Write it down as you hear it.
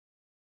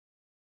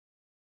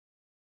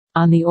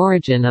On the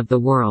Origin of the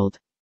World.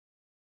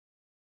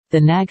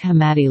 The Nag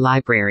Hammadi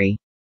Library.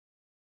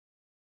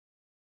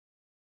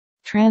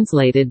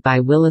 Translated by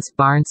Willis,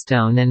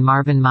 Barnstone and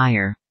Marvin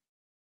Meyer.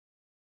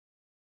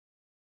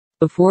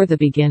 Before the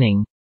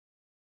beginning.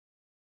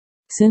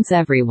 Since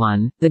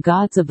everyone, the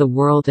gods of the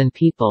world and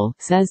people,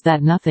 says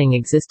that nothing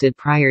existed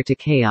prior to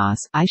chaos,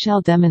 I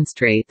shall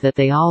demonstrate that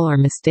they all are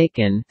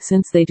mistaken,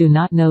 since they do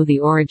not know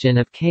the origin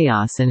of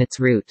chaos and its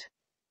root.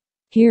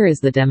 Here is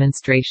the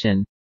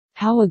demonstration.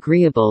 How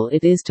agreeable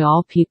it is to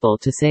all people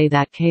to say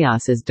that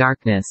chaos is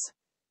darkness.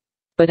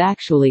 But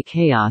actually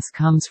chaos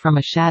comes from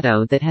a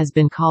shadow that has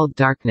been called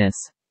darkness.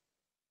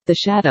 The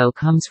shadow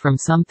comes from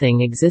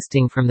something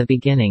existing from the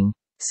beginning.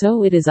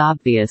 So it is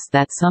obvious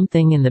that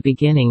something in the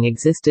beginning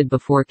existed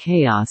before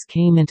chaos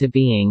came into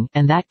being,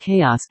 and that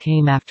chaos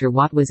came after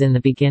what was in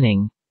the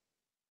beginning.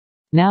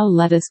 Now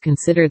let us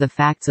consider the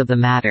facts of the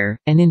matter,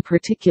 and in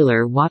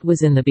particular what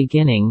was in the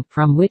beginning,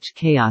 from which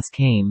chaos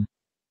came.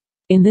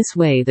 In this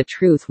way the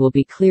truth will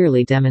be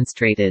clearly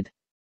demonstrated.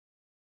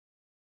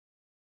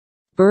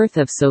 Birth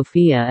of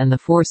Sophia and the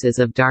forces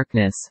of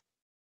darkness.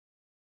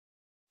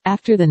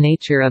 After the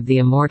nature of the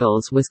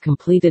immortals was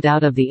completed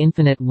out of the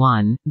Infinite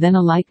One, then a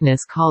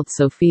likeness called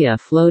Sophia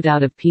flowed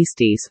out of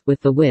Pistis,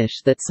 with the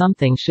wish that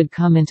something should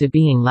come into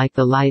being like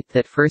the light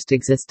that first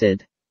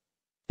existed.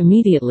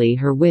 Immediately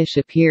her wish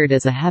appeared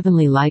as a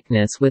heavenly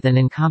likeness with an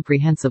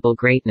incomprehensible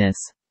greatness.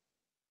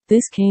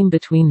 This came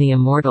between the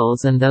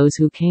immortals and those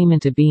who came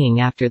into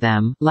being after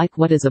them, like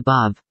what is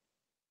above.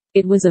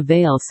 It was a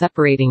veil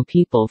separating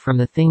people from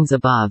the things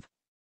above.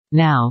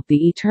 Now,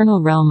 the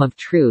eternal realm of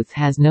truth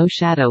has no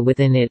shadow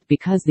within it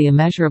because the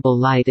immeasurable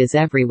light is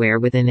everywhere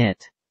within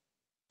it.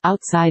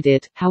 Outside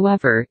it,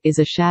 however, is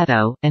a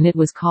shadow, and it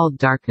was called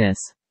darkness.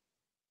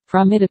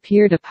 From it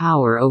appeared a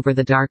power over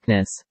the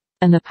darkness.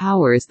 And the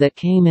powers that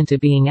came into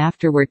being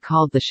afterward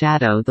called the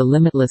shadow the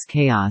limitless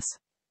chaos.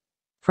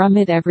 From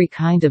it every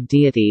kind of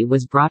deity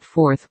was brought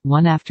forth,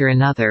 one after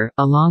another,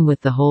 along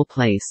with the whole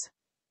place.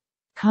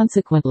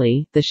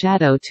 Consequently, the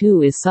shadow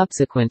too is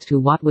subsequent to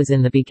what was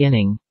in the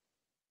beginning.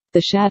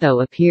 The shadow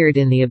appeared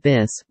in the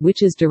abyss,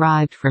 which is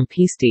derived from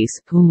Pistis,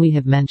 whom we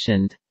have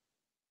mentioned.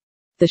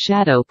 The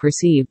shadow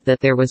perceived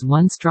that there was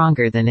one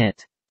stronger than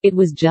it. It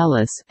was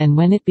jealous, and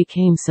when it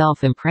became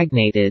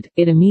self-impregnated,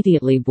 it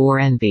immediately bore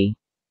envy.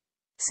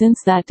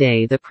 Since that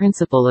day the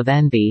principle of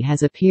envy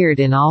has appeared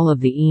in all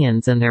of the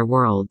eons and their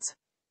worlds.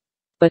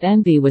 But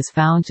envy was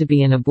found to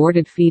be an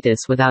aborted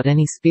fetus without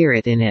any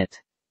spirit in it.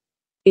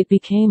 It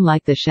became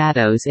like the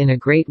shadows in a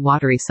great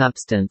watery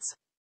substance.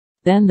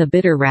 Then the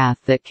bitter wrath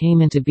that came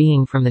into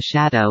being from the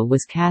shadow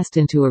was cast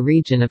into a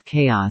region of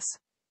chaos.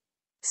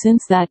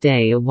 Since that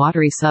day a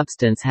watery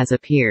substance has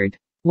appeared.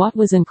 What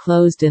was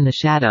enclosed in the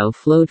shadow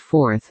flowed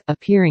forth,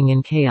 appearing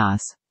in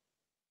chaos.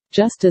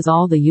 Just as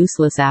all the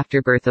useless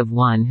afterbirth of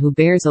one who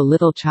bears a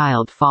little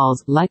child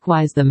falls,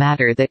 likewise the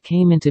matter that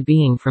came into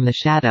being from the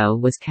shadow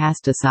was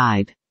cast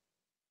aside.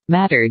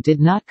 Matter did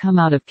not come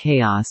out of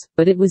chaos,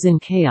 but it was in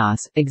chaos,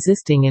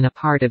 existing in a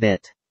part of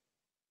it.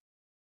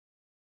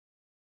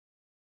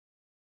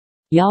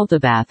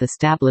 Yaldabaoth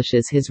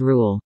establishes his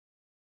rule.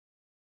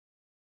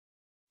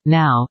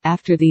 Now,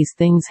 after these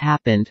things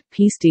happened,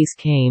 Pistis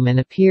came and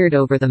appeared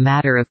over the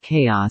matter of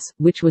chaos,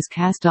 which was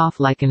cast off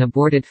like an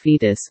aborted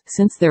fetus,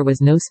 since there was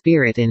no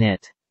spirit in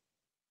it.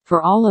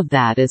 For all of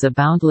that is a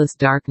boundless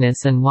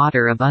darkness and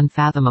water of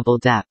unfathomable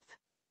depth.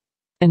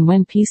 And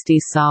when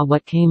Pistis saw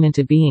what came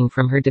into being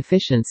from her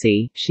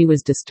deficiency, she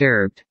was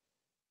disturbed.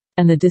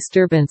 And the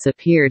disturbance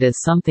appeared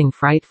as something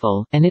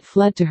frightful, and it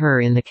fled to her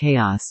in the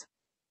chaos.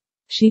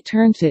 She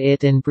turned to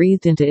it and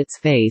breathed into its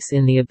face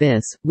in the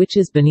abyss, which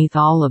is beneath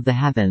all of the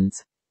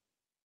heavens.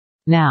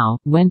 Now,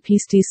 when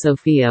Pistis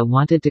Sophia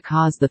wanted to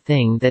cause the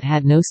thing that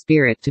had no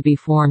spirit to be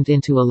formed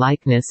into a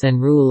likeness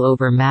and rule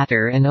over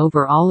matter and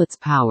over all its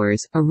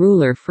powers, a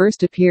ruler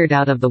first appeared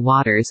out of the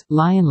waters,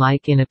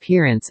 lion-like in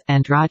appearance,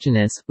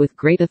 androgynous, with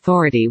great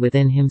authority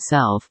within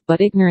himself,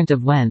 but ignorant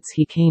of whence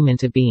he came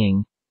into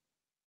being.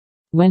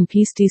 When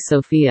Pistis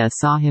Sophia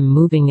saw him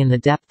moving in the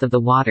depth of the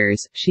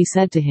waters, she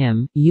said to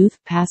him, "Youth,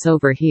 pass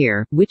over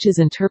here," which is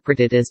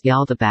interpreted as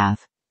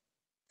Yaldabaoth.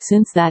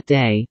 Since that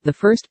day, the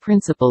first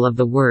principle of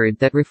the word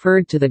that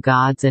referred to the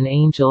gods and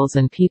angels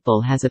and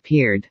people has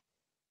appeared.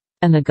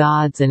 And the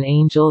gods and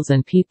angels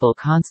and people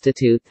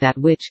constitute that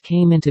which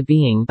came into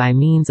being by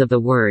means of the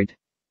word.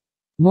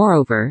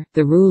 Moreover,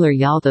 the ruler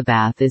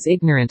Yaldabaoth is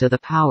ignorant of the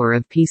power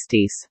of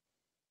Pistis.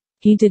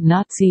 He did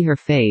not see her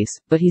face,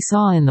 but he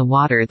saw in the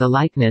water the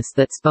likeness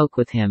that spoke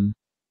with him.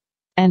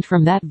 And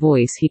from that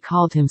voice he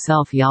called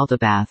himself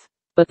Yaldabaoth.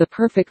 But the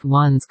perfect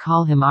ones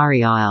call him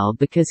Ariel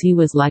because he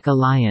was like a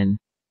lion.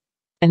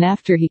 And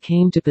after he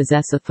came to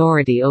possess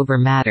authority over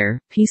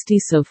matter,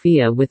 Pistis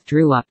Sophia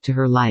withdrew up to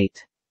her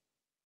light.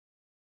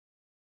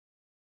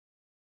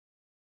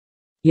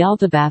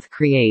 Yaldabaoth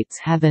creates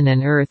heaven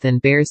and earth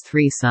and bears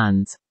 3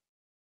 sons.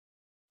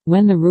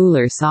 When the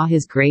ruler saw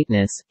his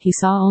greatness, he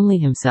saw only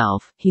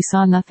himself, he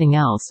saw nothing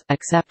else,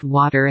 except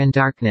water and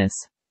darkness.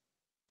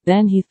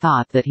 Then he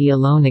thought that he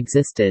alone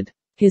existed.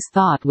 His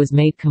thought was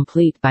made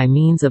complete by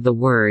means of the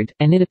word,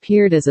 and it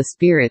appeared as a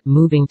spirit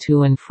moving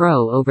to and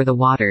fro over the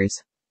waters.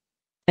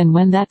 And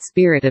when that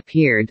spirit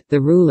appeared,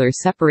 the ruler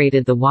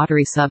separated the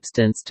watery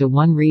substance to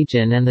one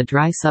region and the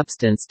dry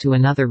substance to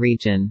another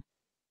region.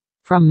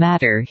 From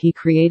matter he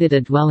created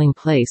a dwelling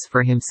place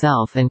for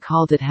himself and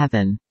called it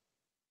heaven.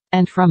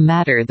 And from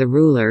matter the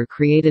ruler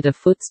created a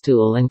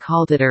footstool and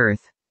called it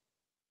earth.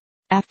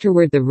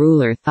 Afterward the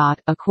ruler thought,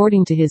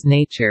 according to his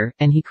nature,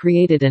 and he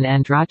created an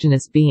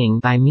androgynous being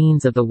by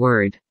means of the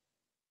word.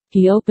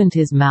 He opened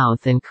his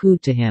mouth and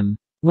cooed to him.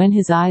 When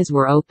his eyes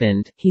were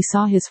opened, he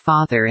saw his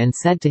father and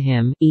said to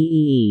him,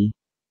 Ee.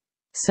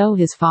 So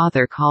his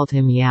father called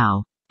him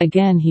Yao.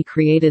 Again he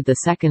created the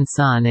second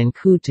son and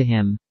cooed to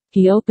him.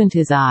 He opened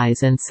his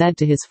eyes and said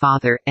to his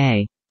father,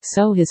 A.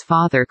 So his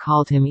father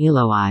called him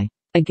Eloi.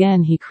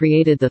 Again he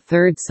created the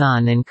third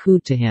son and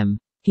cooed to him.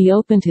 He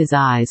opened his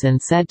eyes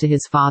and said to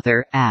his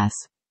father, As.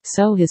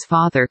 So his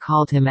father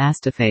called him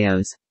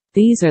Astaphaos.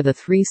 These are the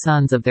three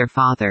sons of their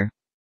father.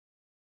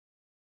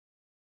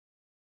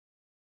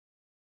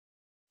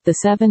 The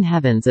seven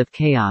heavens of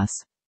chaos.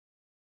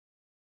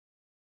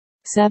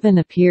 7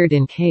 appeared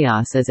in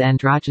chaos as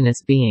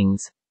androgynous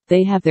beings.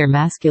 They have their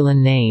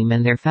masculine name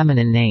and their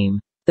feminine name.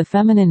 The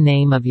feminine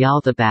name of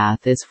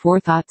Yaldabaoth is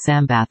Forethought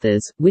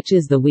Sambathas, which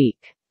is the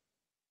weak.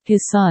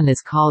 His son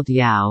is called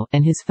Yao,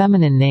 and his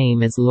feminine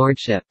name is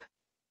Lordship.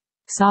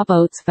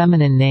 Sabaoth's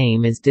feminine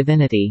name is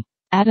Divinity.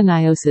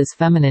 Adonios's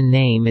feminine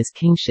name is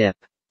Kingship.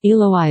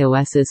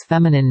 Eloios's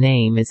feminine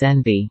name is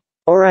Envy.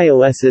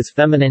 Orios's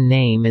feminine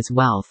name is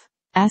Wealth.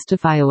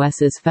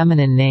 Astaphios's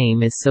feminine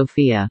name is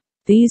Sophia.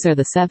 These are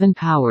the 7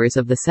 powers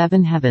of the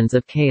 7 heavens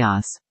of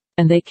chaos.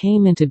 And they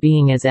came into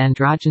being as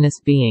androgynous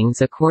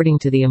beings according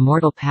to the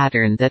immortal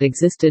pattern that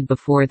existed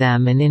before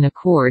them and in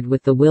accord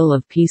with the will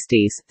of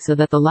Pistis, so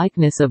that the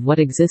likeness of what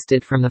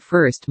existed from the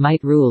first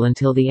might rule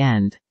until the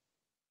end.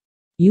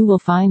 You will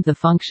find the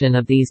function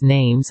of these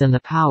names and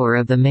the power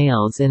of the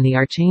males in the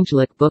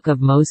archangelic book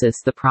of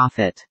Moses the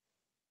prophet.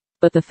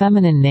 But the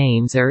feminine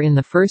names are in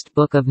the first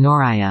book of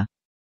Noriah.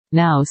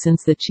 Now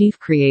since the chief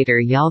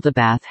creator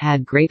Yaldabaoth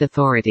had great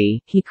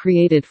authority, he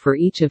created for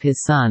each of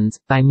his sons,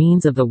 by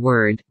means of the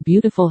word,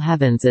 beautiful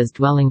heavens as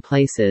dwelling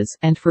places,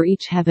 and for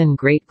each heaven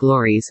great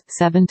glories,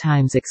 7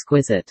 times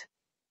exquisite.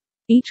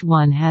 Each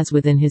one has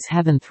within his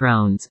heaven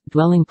thrones,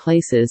 dwelling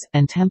places,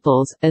 and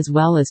temples, as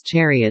well as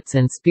chariots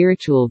and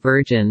spiritual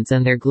virgins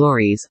and their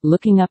glories,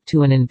 looking up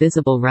to an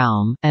invisible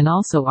realm, and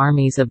also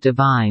armies of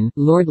divine,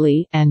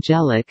 lordly,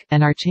 angelic,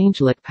 and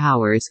archangelic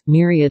powers,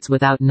 myriads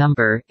without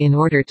number, in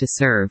order to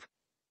serve.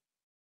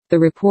 The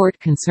report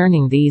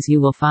concerning these you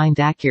will find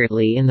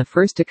accurately in the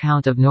first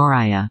account of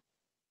Noriah.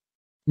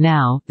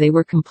 Now, they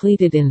were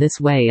completed in this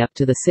way up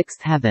to the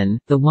 6th heaven,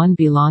 the one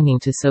belonging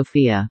to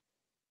Sophia.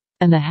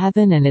 And the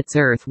heaven and its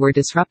earth were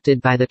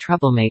disrupted by the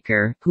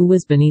troublemaker, who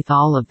was beneath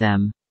all of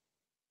them.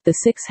 The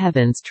 6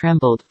 heavens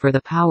trembled, for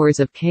the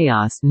powers of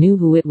chaos knew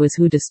who it was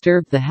who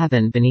disturbed the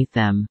heaven beneath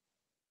them.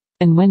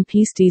 And when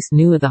Pistis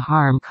knew of the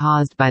harm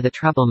caused by the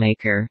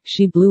troublemaker,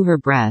 she blew her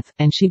breath,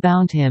 and she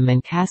bound him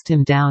and cast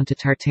him down to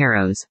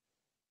Tartaros.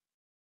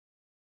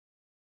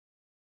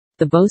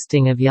 The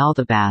boasting of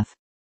Yaldabaoth.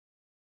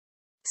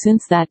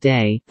 Since that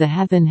day, the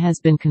heaven has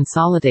been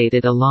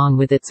consolidated along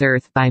with its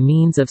earth by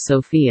means of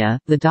Sophia,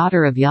 the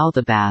daughter of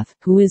Yaldabaoth,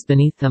 who is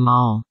beneath them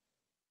all.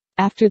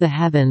 After the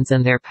heavens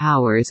and their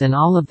powers and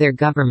all of their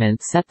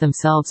governments set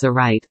themselves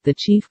aright, the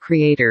chief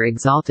creator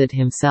exalted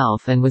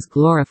himself and was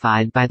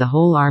glorified by the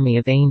whole army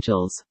of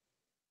angels.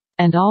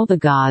 And all the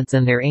gods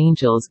and their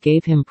angels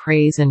gave him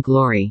praise and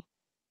glory.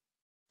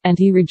 And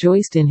he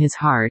rejoiced in his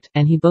heart,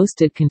 and he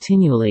boasted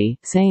continually,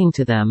 saying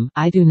to them,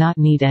 I do not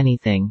need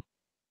anything.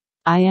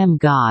 I am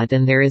God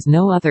and there is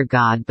no other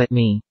God but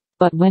me.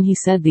 But when he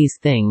said these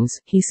things,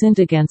 he sinned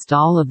against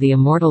all of the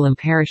immortal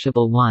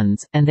imperishable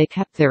ones, and they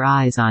kept their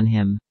eyes on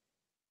him.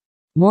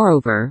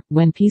 Moreover,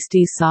 when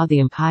Pistis saw the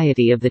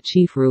impiety of the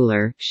chief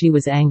ruler, she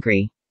was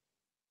angry.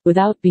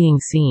 Without being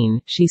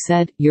seen, she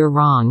said, You're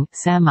wrong,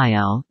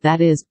 Samael,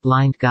 that is,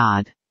 blind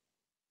God.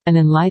 An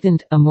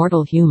enlightened,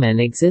 immortal human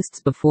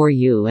exists before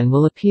you and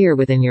will appear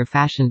within your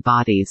fashioned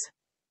bodies.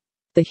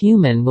 The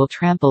human will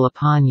trample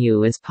upon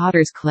you as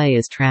potter's clay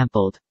is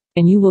trampled.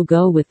 And you will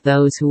go with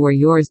those who are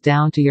yours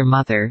down to your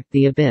mother,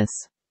 the abyss.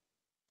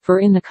 For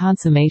in the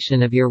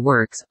consummation of your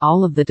works,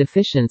 all of the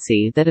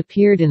deficiency that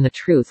appeared in the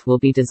truth will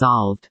be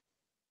dissolved.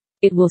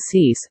 It will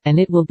cease, and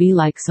it will be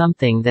like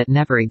something that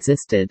never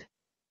existed.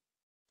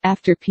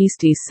 After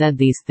Pistis said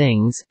these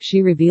things,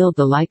 she revealed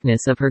the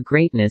likeness of her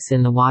greatness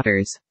in the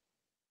waters.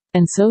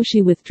 And so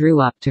she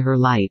withdrew up to her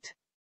light.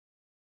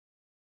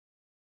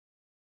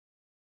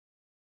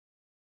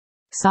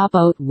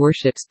 Sabaoth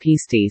worships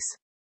Pistis.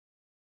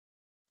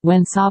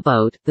 When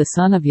Sabaoth, the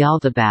son of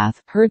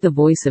Yaldabaoth, heard the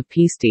voice of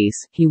Pistis,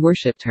 he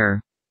worshipped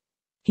her.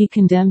 He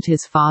condemned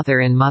his father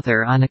and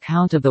mother on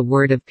account of the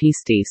word of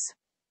Pistis.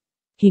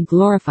 He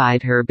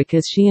glorified her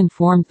because she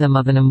informed them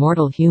of an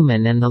immortal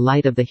human and the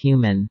light of the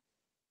human.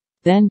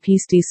 Then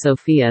Pistis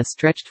Sophia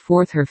stretched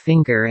forth her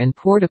finger and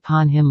poured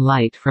upon him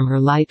light from her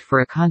light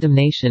for a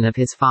condemnation of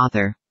his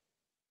father.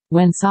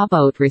 When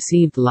Sabaoth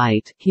received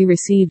light, he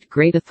received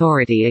great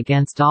authority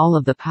against all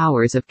of the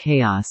powers of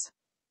chaos.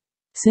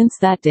 Since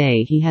that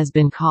day he has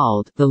been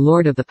called the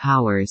Lord of the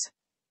Powers.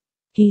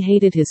 He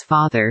hated his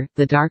father,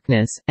 the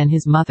darkness, and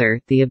his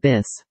mother, the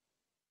abyss.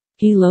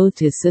 He loathed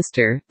his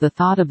sister, the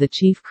thought of the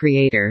chief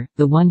creator,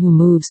 the one who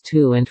moves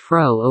to and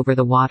fro over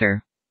the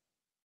water.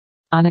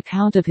 On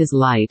account of his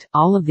light,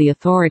 all of the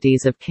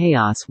authorities of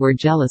chaos were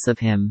jealous of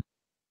him.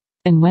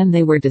 And when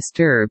they were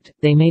disturbed,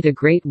 they made a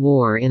great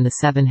war in the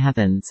 7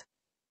 heavens.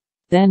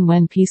 Then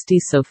when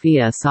Pistis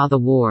Sophia saw the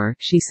war,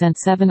 she sent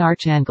 7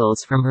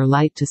 archangels from her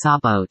light to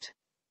Sabaoth.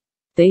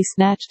 They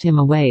snatched him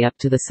away up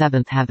to the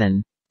 7th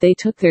heaven. They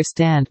took their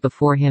stand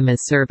before him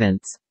as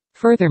servants.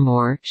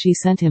 Furthermore, she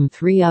sent him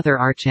 3 other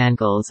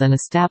archangels and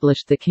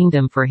established the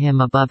kingdom for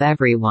him above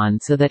everyone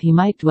so that he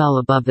might dwell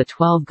above the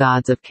 12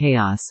 gods of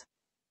chaos.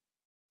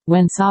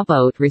 When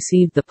Sabaoth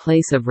received the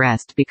place of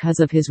rest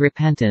because of his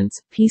repentance,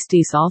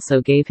 Pistis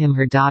also gave him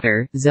her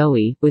daughter,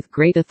 Zoe, with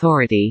great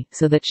authority,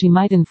 so that she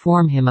might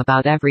inform him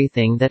about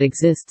everything that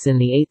exists in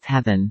the 8th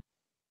heaven.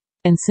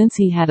 And since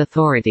he had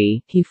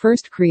authority, he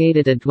first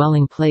created a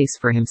dwelling place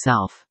for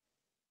himself.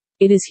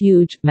 It is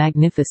huge,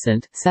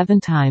 magnificent,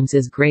 7 times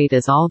as great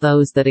as all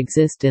those that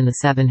exist in the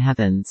 7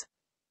 heavens.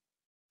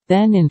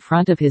 Then in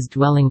front of his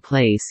dwelling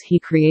place he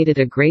created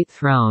a great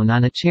throne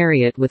on a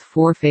chariot with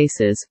 4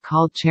 faces,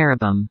 called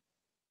cherubim.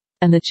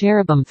 And the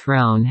cherubim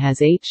throne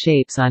has 8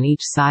 shapes on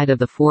each side of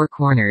the 4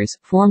 corners,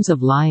 forms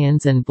of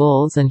lions and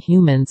bulls and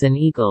humans and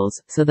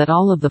eagles, so that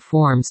all of the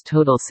forms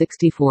total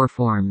 64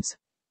 forms.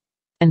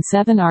 And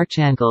 7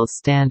 archangels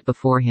stand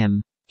before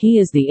him. He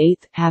is the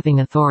 8th, having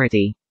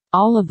authority.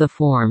 All of the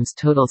forms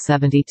total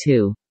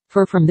 72.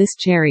 For from this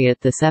chariot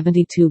the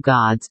 72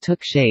 gods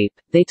took shape,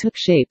 they took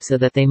shape so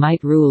that they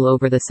might rule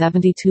over the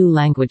 72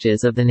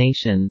 languages of the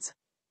nations.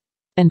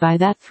 And by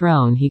that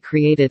throne he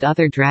created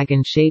other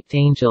dragon-shaped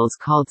angels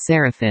called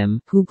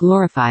seraphim, who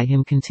glorify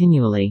him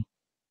continually.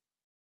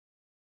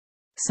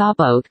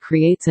 Sabaoth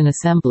creates an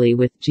assembly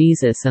with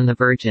Jesus and the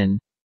Virgin.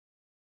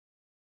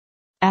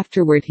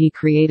 Afterward he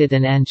created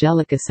an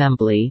angelic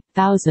assembly,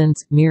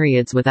 thousands,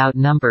 myriads without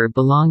number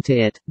belonged to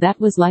it, that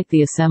was like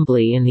the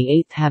assembly in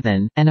the 8th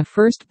heaven, and a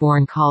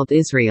firstborn called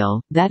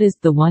Israel, that is,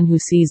 the one who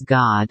sees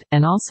God,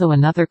 and also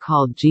another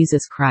called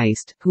Jesus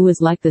Christ, who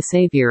is like the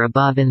Savior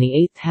above in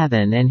the 8th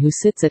heaven and who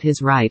sits at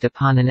his right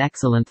upon an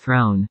excellent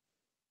throne.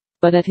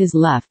 But at his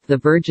left the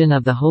Virgin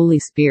of the Holy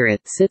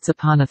Spirit sits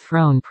upon a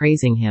throne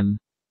praising him.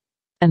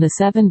 And the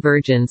 7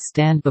 virgins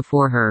stand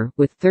before her,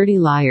 with 30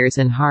 lyres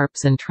and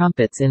harps and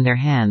trumpets in their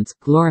hands,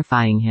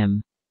 glorifying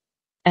him.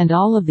 And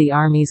all of the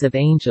armies of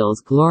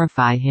angels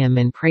glorify him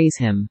and praise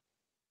him.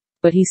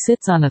 But he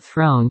sits on a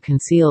throne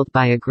concealed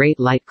by a great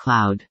light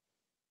cloud.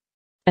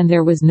 And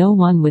there was no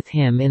one with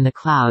him in the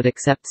cloud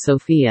except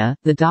Sophia,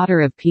 the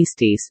daughter of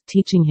Pistis,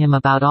 teaching him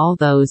about all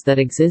those that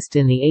exist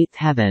in the 8th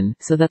heaven,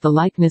 so that the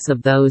likeness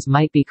of those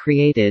might be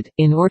created,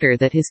 in order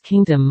that his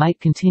kingdom might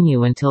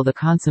continue until the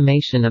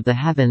consummation of the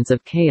heavens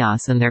of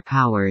chaos and their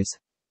powers.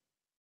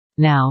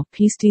 Now,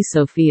 Pistis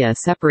Sophia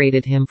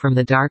separated him from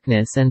the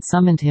darkness and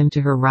summoned him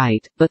to her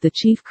right, but the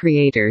chief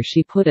creator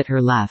she put at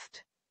her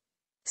left.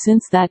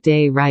 Since that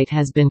day right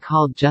has been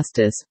called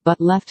justice, but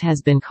left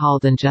has been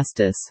called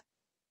injustice.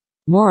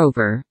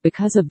 Moreover,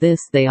 because of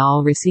this they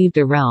all received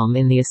a realm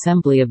in the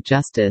assembly of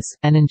justice,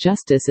 and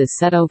injustice is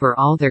set over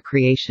all their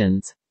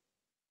creations.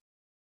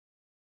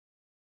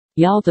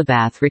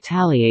 Yaldabaoth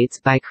retaliates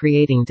by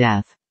creating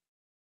death.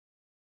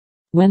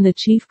 When the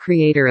chief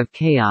creator of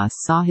chaos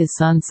saw his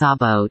son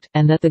Sabaoth,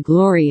 and that the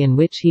glory in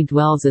which he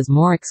dwells is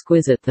more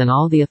exquisite than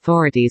all the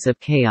authorities of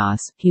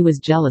chaos, he was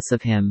jealous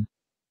of him.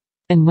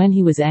 And when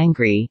he was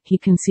angry, he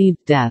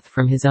conceived death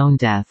from his own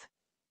death.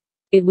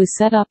 It was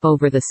set up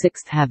over the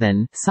 6th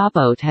heaven,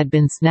 Sabaoth had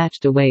been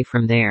snatched away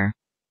from there.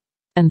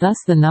 And thus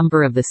the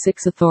number of the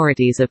 6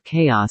 authorities of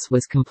chaos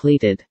was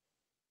completed.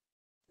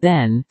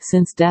 Then,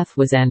 since death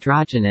was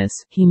androgynous,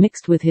 he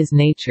mixed with his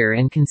nature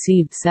and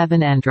conceived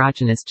 7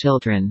 androgynous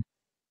children.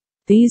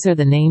 These are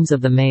the names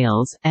of the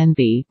males: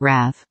 envy,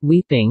 wrath,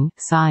 weeping,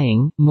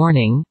 sighing,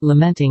 mourning,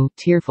 lamenting,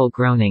 tearful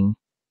groaning.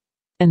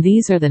 And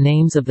these are the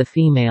names of the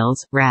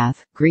females: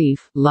 wrath,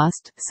 grief,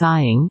 lust,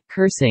 sighing,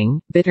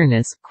 cursing,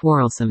 bitterness,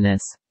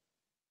 quarrelsomeness.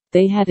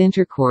 They had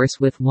intercourse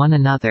with one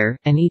another,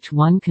 and each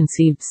one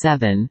conceived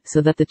 7, so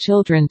that the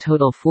children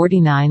total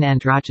 49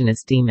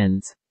 androgynous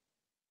demons.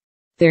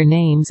 Their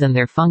names and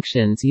their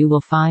functions you will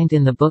find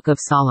in the Book of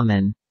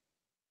Solomon.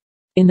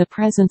 In the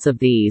presence of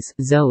these,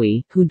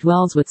 Zoe, who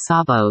dwells with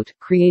Sabaoth,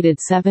 created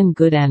 7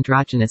 good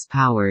androgynous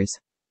powers.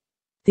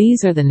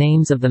 These are the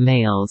names of the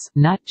males: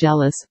 not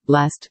jealous,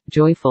 blessed,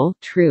 joyful,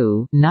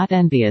 true, not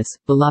envious,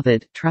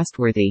 beloved,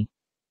 trustworthy.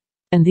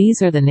 And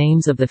these are the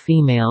names of the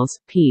females: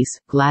 peace,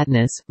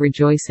 gladness,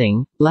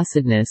 rejoicing,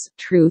 blessedness,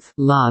 truth,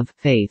 love,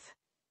 faith.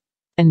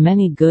 And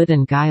many good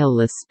and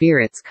guileless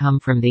spirits come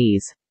from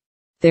these.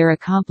 Their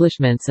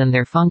accomplishments and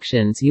their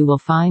functions you will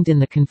find in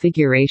the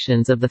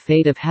configurations of the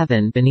fate of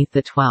heaven beneath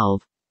the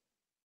 12.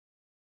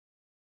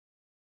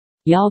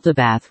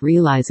 Yaldabaoth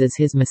realizes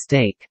his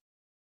mistake.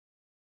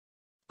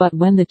 But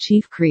when the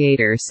chief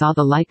creator saw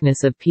the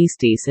likeness of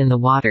Pistis in the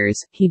waters,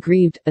 he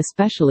grieved,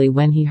 especially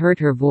when he heard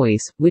her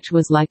voice, which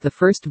was like the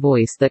first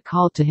voice that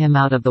called to him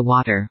out of the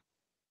water.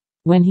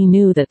 When he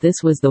knew that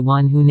this was the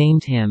one who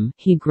named him,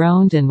 he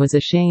groaned and was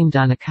ashamed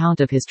on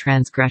account of his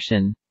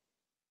transgression.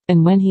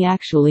 And when he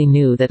actually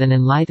knew that an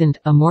enlightened,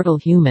 immortal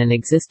human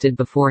existed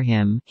before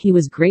him, he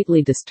was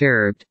greatly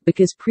disturbed,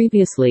 because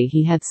previously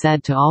he had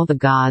said to all the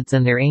gods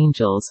and their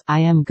angels, I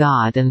am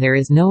God and there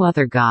is no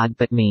other God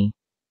but me.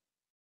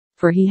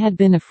 For he had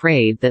been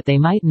afraid that they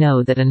might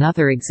know that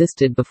another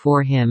existed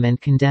before him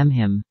and condemn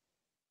him.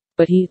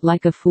 But he,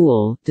 like a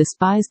fool,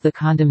 despised the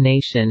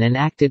condemnation and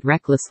acted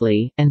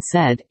recklessly, and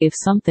said, If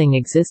something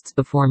exists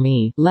before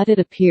me, let it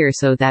appear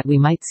so that we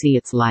might see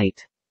its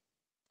light.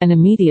 And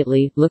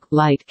immediately, look,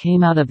 light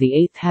came out of the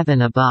 8th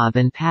heaven above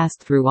and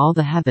passed through all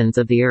the heavens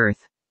of the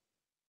earth.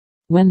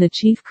 When the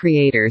chief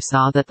creator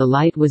saw that the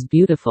light was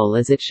beautiful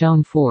as it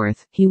shone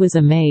forth, he was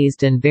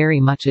amazed and very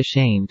much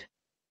ashamed.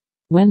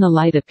 When the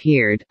light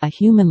appeared, a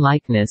human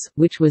likeness,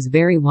 which was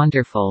very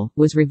wonderful,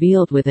 was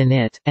revealed within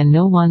it, and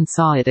no one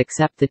saw it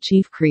except the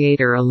chief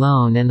creator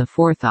alone and the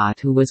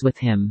forethought who was with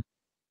him.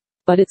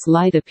 But its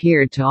light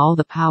appeared to all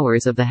the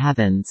powers of the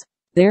heavens.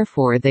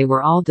 Therefore they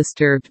were all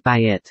disturbed by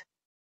it.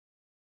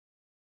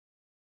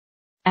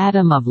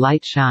 Atom of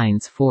light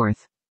shines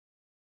forth.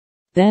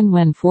 Then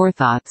when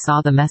Forethought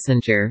saw the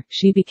messenger,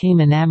 she became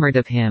enamored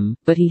of him,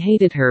 but he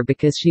hated her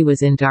because she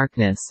was in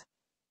darkness.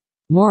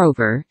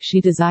 Moreover,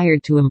 she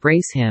desired to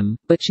embrace him,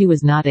 but she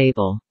was not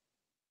able.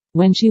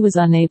 When she was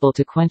unable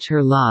to quench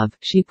her love,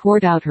 she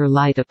poured out her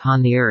light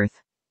upon the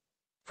earth.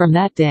 From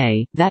that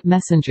day, that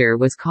messenger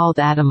was called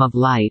Atom of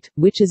Light,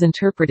 which is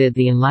interpreted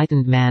the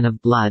enlightened man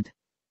of blood.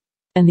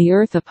 And the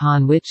earth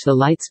upon which the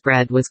light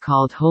spread was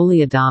called Holy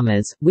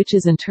Adamas, which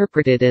is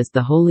interpreted as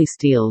the holy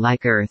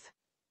steel-like earth.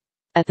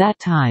 At that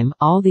time,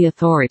 all the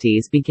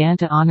authorities began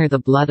to honor the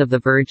blood of the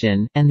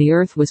Virgin, and the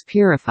earth was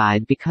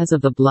purified because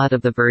of the blood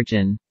of the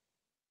Virgin.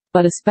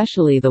 But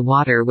especially the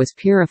water was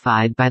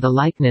purified by the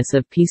likeness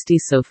of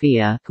Pistis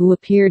Sophia, who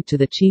appeared to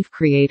the chief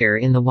creator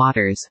in the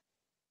waters.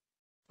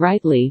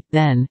 Rightly,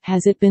 then,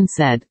 has it been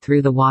said,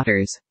 through the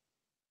waters.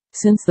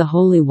 Since the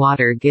holy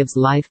water gives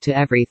life to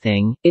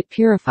everything, it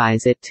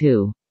purifies it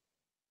too.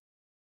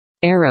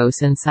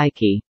 Eros and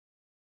Psyche.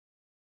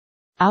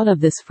 Out of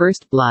this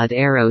first blood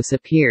Eros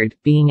appeared,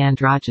 being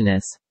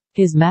androgynous.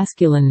 His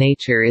masculine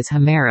nature is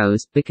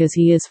Hemeros, because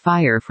he is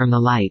fire from the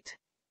light.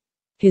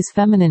 His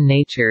feminine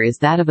nature is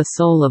that of a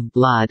soul of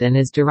blood and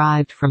is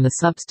derived from the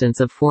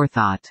substance of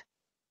forethought.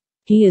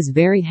 He is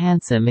very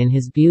handsome in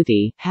his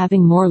beauty,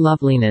 having more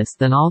loveliness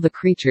than all the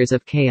creatures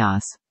of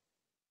chaos.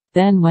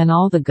 Then when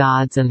all the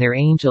gods and their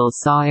angels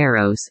saw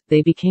Eros,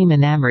 they became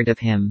enamored of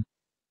him.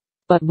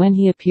 But when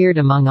he appeared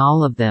among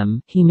all of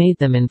them, he made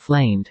them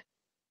inflamed.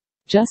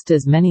 Just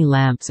as many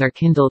lamps are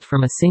kindled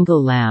from a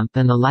single lamp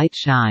and the light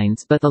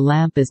shines but the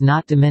lamp is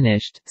not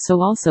diminished,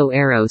 so also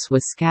Eros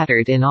was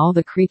scattered in all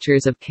the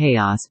creatures of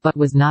chaos but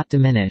was not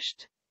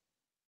diminished.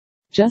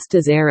 Just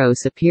as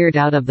Eros appeared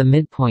out of the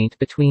midpoint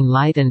between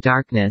light and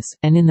darkness,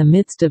 and in the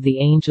midst of the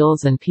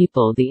angels and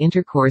people the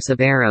intercourse of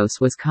Eros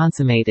was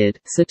consummated,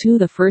 so too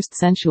the first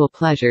sensual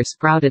pleasure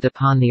sprouted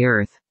upon the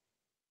earth.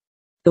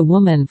 The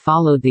woman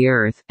followed the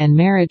earth, and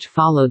marriage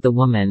followed the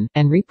woman,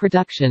 and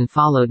reproduction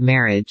followed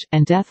marriage,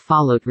 and death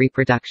followed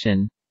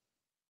reproduction.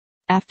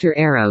 After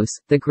Eros,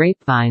 the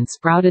grapevine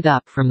sprouted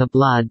up from the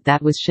blood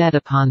that was shed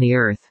upon the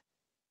earth.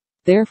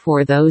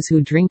 Therefore those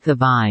who drink the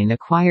vine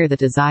acquire the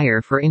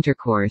desire for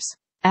intercourse.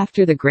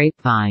 After the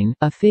grapevine,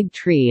 a fig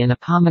tree and a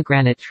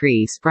pomegranate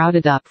tree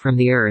sprouted up from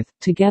the earth,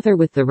 together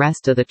with the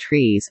rest of the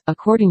trees,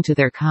 according to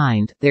their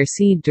kind, their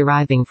seed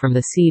deriving from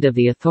the seed of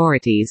the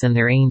authorities and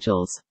their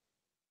angels.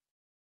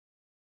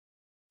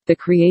 The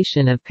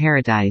creation of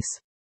paradise.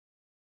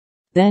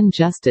 Then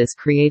Justice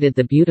created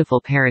the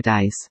beautiful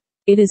paradise.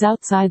 It is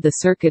outside the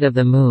circuit of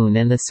the moon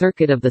and the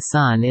circuit of the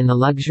sun in the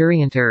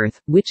luxuriant earth,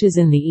 which is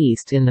in the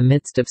east in the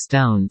midst of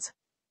stones.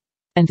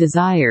 And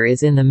Desire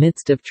is in the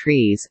midst of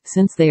trees,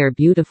 since they are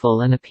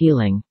beautiful and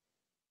appealing.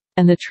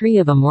 And the tree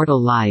of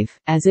immortal life,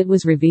 as it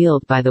was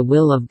revealed by the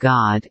will of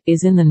God,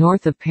 is in the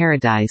north of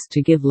paradise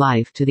to give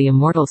life to the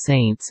immortal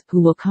saints,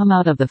 who will come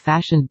out of the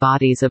fashioned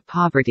bodies of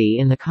poverty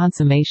in the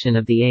consummation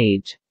of the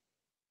age.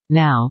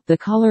 Now, the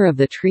color of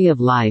the tree of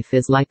life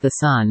is like the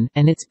sun,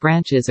 and its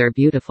branches are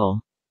beautiful.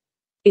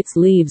 Its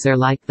leaves are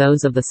like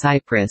those of the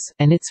cypress,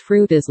 and its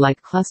fruit is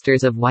like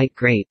clusters of white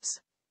grapes.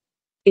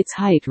 Its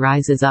height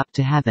rises up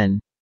to heaven.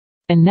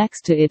 And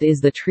next to it is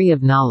the tree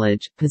of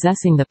knowledge,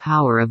 possessing the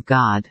power of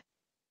God.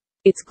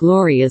 Its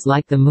glory is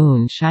like the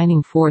moon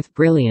shining forth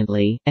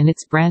brilliantly, and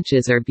its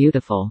branches are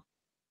beautiful.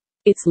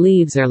 Its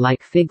leaves are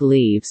like fig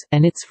leaves,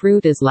 and its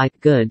fruit is like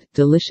good,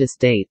 delicious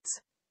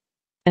dates.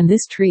 And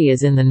this tree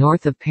is in the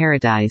north of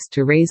paradise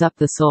to raise up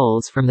the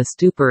souls from the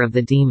stupor of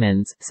the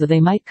demons, so they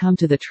might come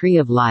to the tree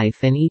of life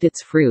and eat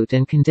its fruit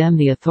and condemn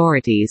the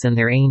authorities and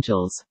their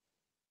angels.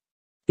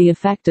 The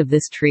effect of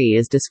this tree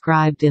is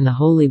described in the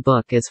Holy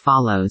Book as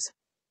follows.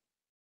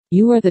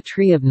 You are the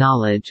tree of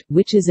knowledge,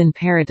 which is in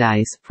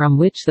paradise, from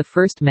which the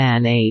first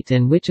man ate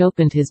and which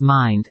opened his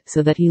mind,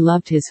 so that he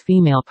loved his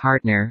female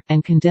partner,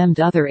 and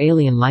condemned other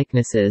alien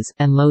likenesses,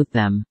 and loathed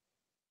them.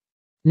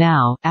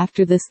 Now,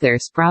 after this there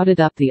sprouted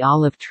up the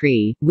olive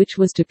tree, which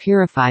was to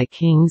purify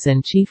kings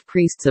and chief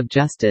priests of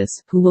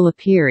justice, who will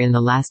appear in the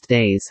last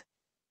days.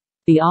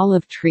 The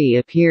olive tree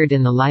appeared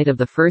in the light of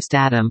the first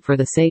Adam for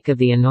the sake of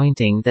the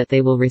anointing that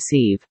they will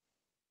receive.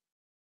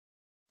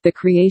 The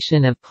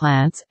creation of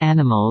plants,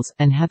 animals,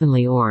 and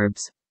heavenly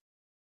orbs.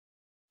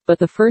 But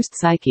the first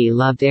Psyche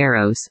loved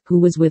Eros,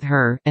 who was with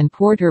her, and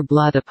poured her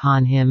blood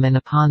upon him and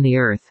upon the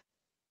earth.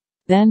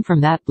 Then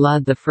from that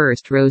blood the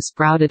first rose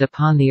sprouted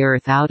upon the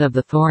earth out of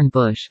the thorn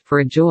bush, for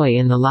a joy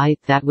in the light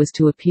that was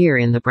to appear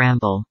in the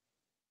bramble.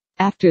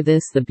 After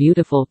this the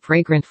beautiful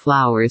fragrant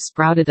flowers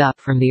sprouted up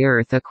from the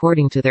earth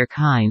according to their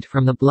kind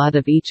from the blood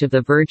of each of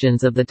the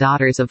virgins of the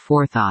daughters of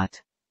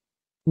forethought.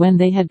 When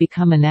they had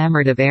become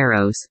enamored of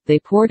Eros, they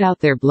poured out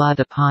their blood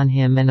upon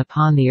him and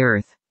upon the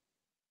earth.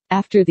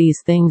 After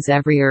these things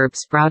every herb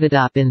sprouted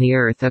up in the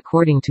earth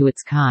according to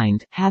its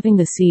kind, having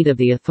the seed of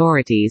the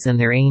authorities and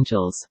their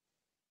angels.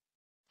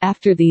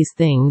 After these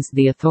things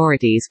the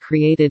authorities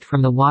created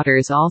from the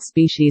waters all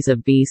species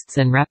of beasts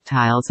and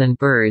reptiles and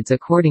birds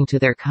according to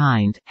their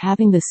kind,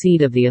 having the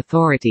seed of the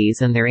authorities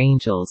and their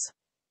angels.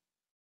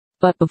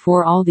 But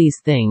before all these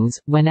things,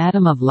 when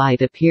Adam of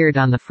light appeared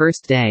on the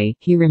first day,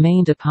 he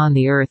remained upon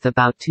the earth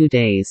about 2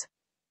 days.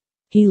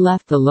 He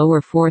left the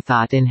lower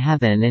forethought in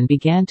heaven and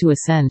began to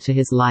ascend to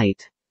his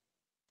light.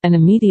 And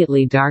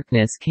immediately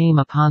darkness came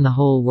upon the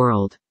whole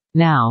world.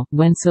 Now,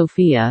 when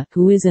Sophia,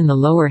 who is in the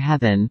lower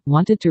heaven,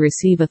 wanted to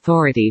receive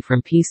authority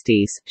from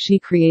Pistis, she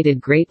created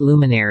great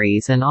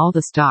luminaries and all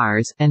the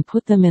stars, and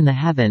put them in the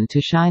heaven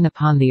to shine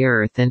upon the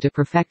earth and to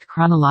perfect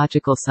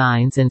chronological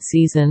signs and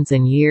seasons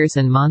and years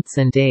and months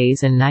and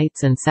days and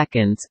nights and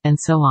seconds, and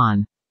so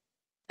on.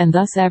 And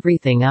thus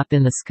everything up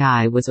in the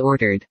sky was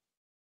ordered.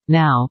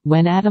 Now,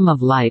 when Adam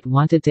of light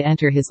wanted to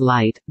enter his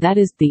light, that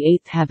is, the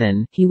eighth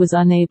heaven, he was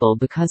unable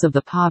because of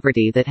the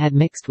poverty that had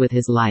mixed with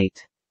his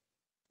light.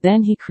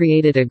 Then he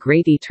created a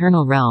great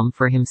eternal realm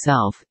for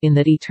himself. In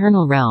that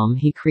eternal realm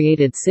he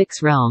created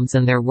 6 realms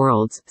and their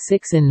worlds,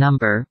 6 in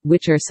number,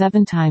 which are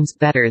 7 times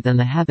better than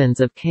the heavens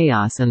of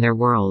chaos and their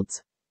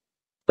worlds.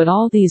 But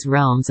all these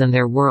realms and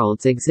their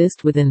worlds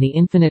exist within the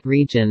infinite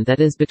region that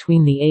is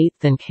between the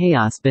eighth and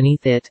chaos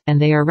beneath it, and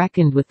they are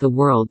reckoned with the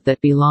world that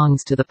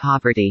belongs to the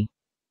poverty.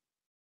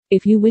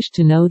 If you wish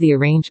to know the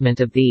arrangement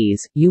of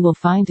these, you will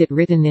find it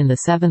written in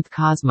the 7th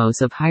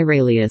cosmos of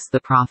Hieralius the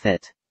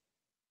prophet.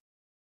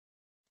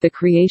 The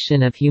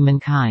creation of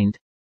humankind.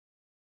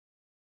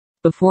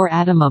 Before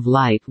Adam of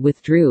light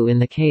withdrew in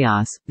the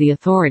chaos, the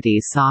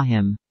authorities saw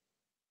him.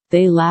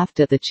 They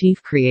laughed at the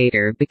chief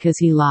creator because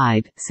he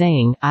lied,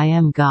 saying, I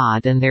am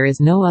God and there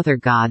is no other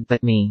God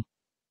but me.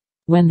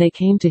 When they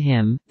came to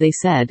him, they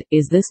said,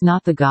 Is this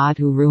not the God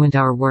who ruined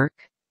our work?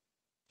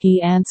 He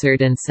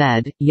answered and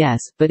said, Yes,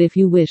 but if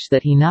you wish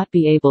that he not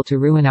be able to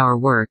ruin our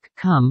work,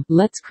 come,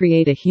 let's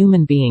create a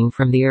human being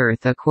from the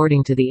earth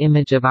according to the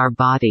image of our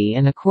body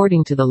and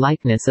according to the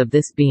likeness of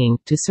this being,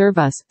 to serve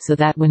us, so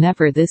that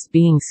whenever this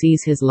being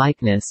sees his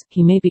likeness,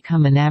 he may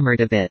become enamored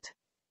of it.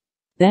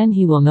 Then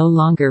he will no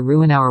longer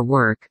ruin our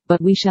work,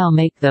 but we shall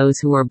make those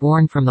who are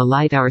born from the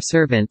light our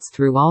servants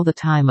through all the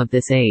time of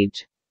this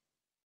age.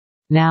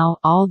 Now,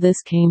 all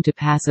this came to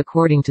pass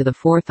according to the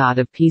forethought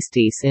of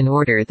Pistis in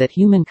order that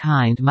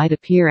humankind might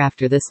appear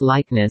after this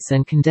likeness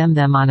and condemn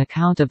them on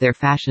account of their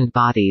fashioned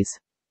bodies.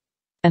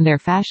 And their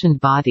fashioned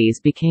bodies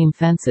became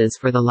fences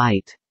for the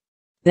light.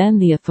 Then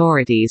the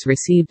authorities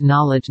received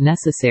knowledge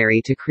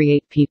necessary to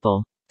create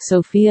people.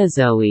 Sophia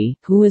Zoe,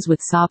 who was with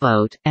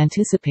Sabaoth,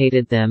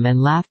 anticipated them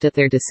and laughed at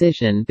their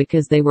decision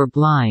because they were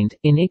blind.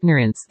 In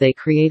ignorance they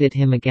created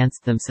him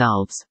against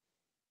themselves.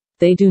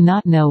 They do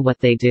not know what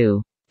they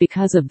do.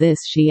 Because of this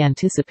she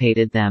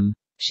anticipated them.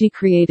 She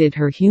created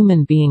her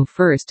human being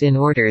first in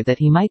order that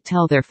he might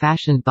tell their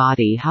fashioned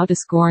body how to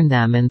scorn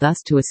them and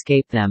thus to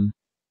escape them.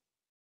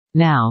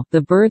 Now,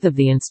 the birth of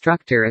the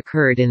instructor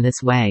occurred in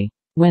this way.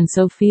 When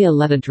Sophia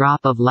let a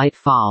drop of light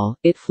fall,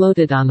 it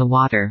floated on the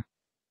water.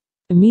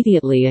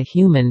 Immediately a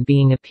human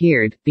being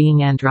appeared,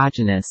 being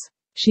androgynous.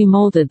 She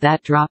molded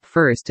that drop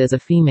first as a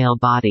female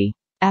body.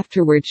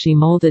 Afterward she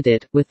molded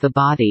it, with the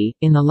body,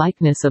 in the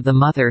likeness of the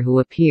mother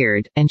who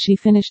appeared, and she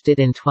finished it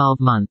in 12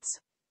 months.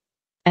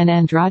 An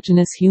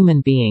androgynous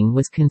human being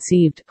was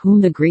conceived, whom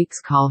the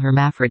Greeks call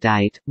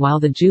hermaphrodite, while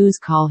the Jews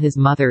call his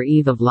mother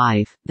Eve of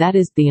life, that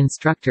is, the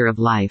instructor of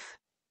life.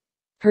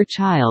 Her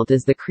child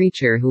is the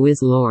creature who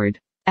is Lord.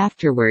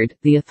 Afterward,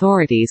 the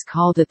authorities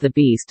called it the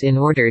beast in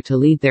order to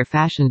lead their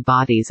fashioned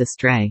bodies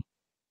astray.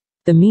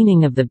 The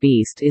meaning of the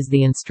beast is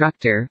the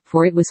instructor,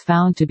 for it was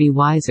found to be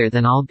wiser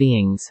than all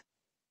beings.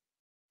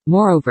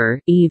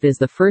 Moreover, Eve is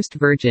the first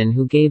virgin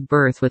who gave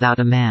birth without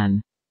a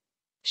man.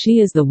 She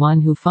is the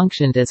one who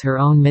functioned as her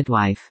own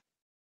midwife.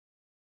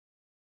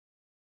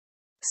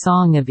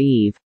 Song of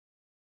Eve.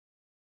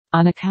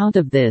 On account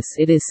of this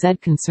it is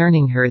said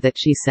concerning her that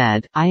she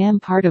said, I am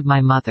part of my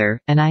mother,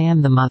 and I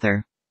am the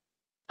mother.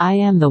 I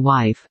am the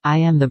wife, I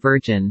am the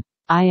virgin.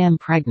 I am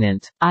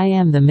pregnant, I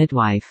am the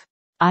midwife.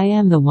 I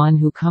am the one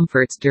who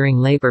comforts during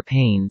labor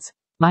pains.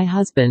 My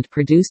husband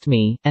produced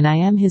me, and I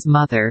am his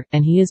mother,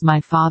 and he is my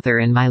father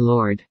and my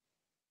Lord.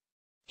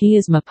 He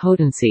is my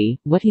potency,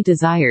 what he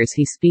desires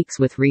he speaks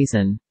with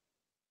reason.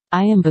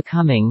 I am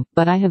becoming,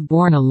 but I have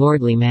borne a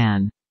lordly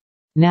man.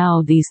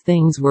 Now these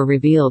things were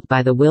revealed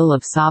by the will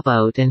of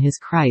Sabaoth and his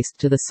Christ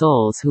to the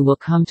souls who will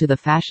come to the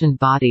fashioned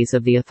bodies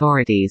of the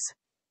authorities.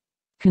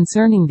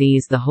 Concerning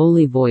these the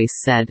Holy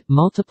Voice said,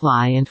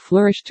 Multiply and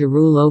flourish to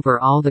rule over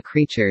all the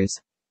creatures.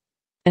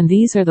 And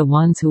these are the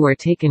ones who are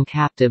taken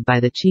captive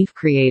by the chief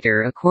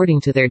Creator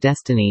according to their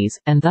destinies,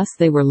 and thus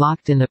they were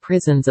locked in the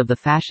prisons of the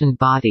fashioned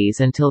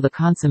bodies until the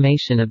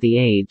consummation of the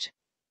age.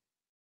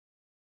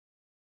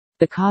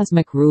 The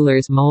cosmic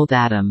rulers mold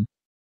Adam.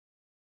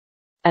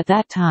 At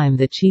that time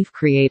the chief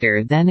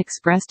Creator then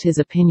expressed his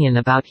opinion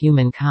about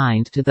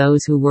humankind to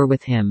those who were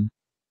with him.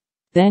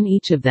 Then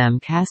each of them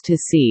cast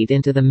his seed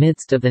into the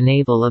midst of the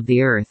navel of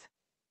the earth.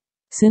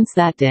 Since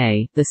that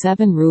day, the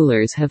 7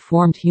 rulers have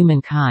formed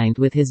humankind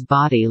with his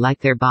body like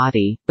their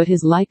body, but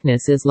his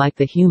likeness is like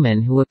the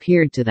human who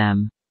appeared to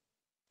them.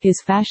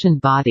 His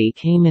fashioned body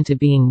came into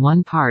being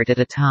one part at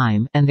a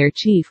time, and their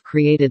chief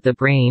created the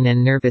brain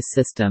and nervous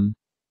system.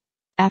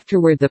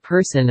 Afterward the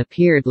person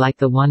appeared like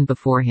the one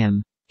before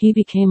him. He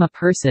became a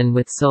person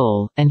with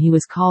soul, and he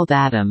was called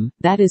Adam,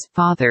 that is,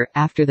 Father,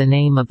 after the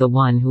name of the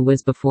one who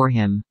was before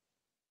him.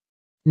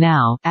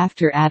 Now,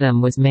 after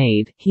Adam was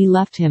made, he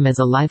left him as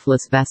a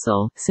lifeless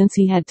vessel, since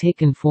he had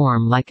taken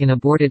form like an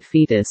aborted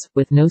fetus,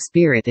 with no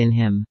spirit in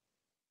him.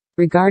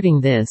 Regarding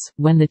this,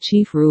 when the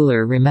chief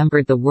ruler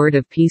remembered the word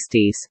of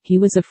Pistis, he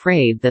was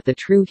afraid that the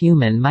true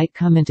human might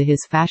come into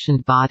his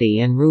fashioned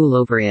body and rule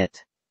over it.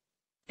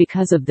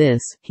 Because of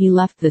this, he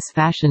left this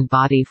fashioned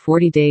body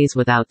 40 days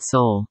without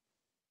soul.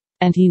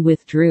 And he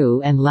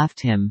withdrew and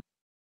left him.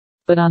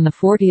 But on the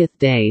 40th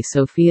day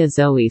Sophia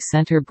Zoe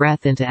sent her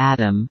breath into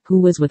Adam,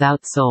 who was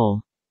without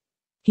soul.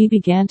 He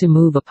began to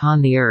move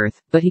upon the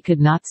earth, but he could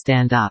not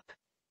stand up.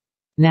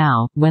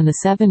 Now, when the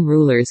 7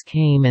 rulers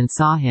came and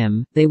saw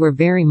him, they were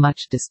very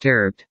much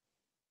disturbed.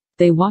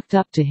 They walked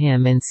up to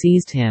him and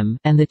seized him,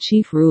 and the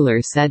chief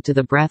ruler said to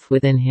the breath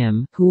within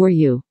him, Who are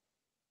you?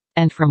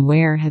 And from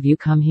where have you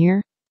come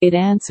here? It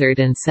answered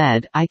and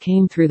said, I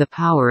came through the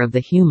power of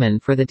the human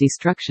for the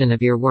destruction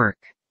of your work.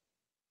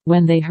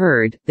 When they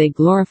heard, they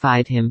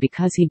glorified him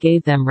because he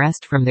gave them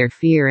rest from their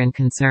fear and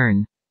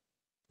concern.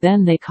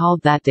 Then they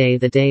called that day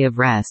the day of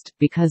rest,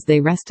 because they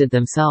rested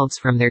themselves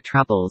from their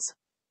troubles.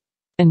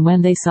 And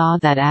when they saw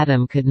that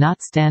Adam could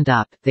not stand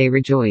up, they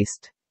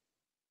rejoiced.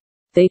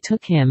 They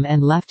took him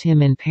and left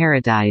him in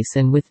paradise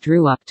and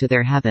withdrew up to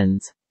their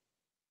heavens.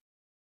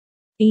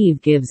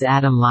 Eve gives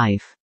Adam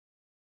life.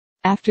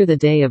 After the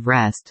day of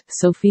rest,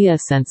 Sophia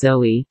sent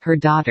Zoe, her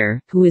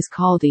daughter, who is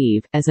called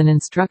Eve, as an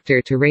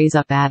instructor to raise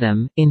up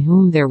Adam, in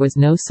whom there was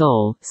no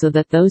soul, so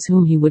that those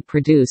whom he would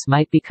produce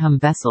might become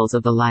vessels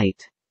of the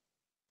light.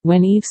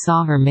 When Eve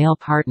saw her male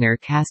partner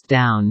cast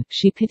down,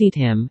 she pitied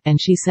him,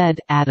 and she said,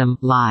 Adam,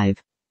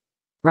 live.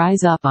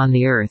 Rise up on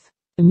the earth.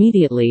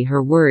 Immediately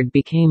her word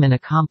became an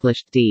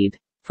accomplished deed.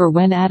 For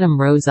when Adam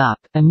rose up,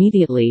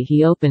 immediately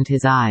he opened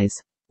his eyes.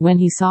 When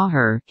he saw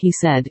her, he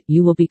said,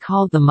 You will be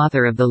called the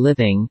mother of the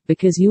living,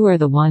 because you are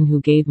the one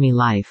who gave me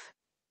life.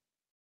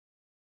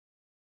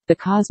 The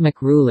cosmic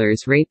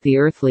rulers rape the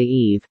earthly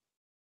Eve.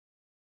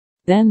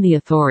 Then the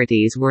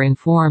authorities were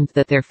informed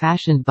that their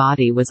fashioned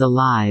body was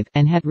alive,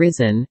 and had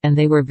risen, and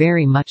they were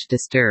very much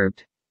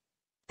disturbed.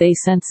 They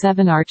sent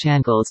 7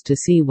 archangels to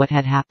see what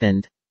had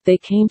happened. They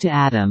came to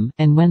Adam,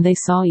 and when they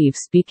saw Eve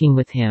speaking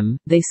with him,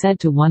 they said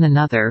to one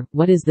another,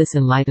 What is this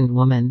enlightened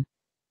woman?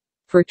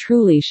 For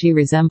truly she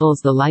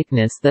resembles the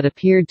likeness that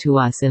appeared to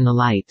us in the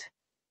light.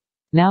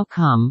 Now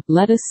come,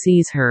 let us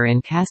seize her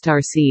and cast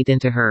our seed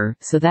into her,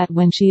 so that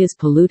when she is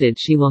polluted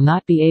she will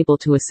not be able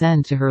to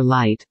ascend to her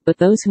light, but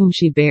those whom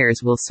she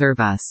bears will serve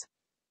us.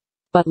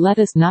 But let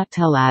us not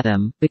tell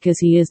Adam, because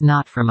he is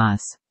not from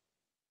us.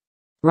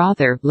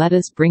 Rather, let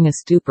us bring a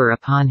stupor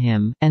upon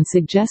him, and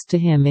suggest to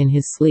him in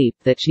his sleep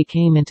that she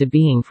came into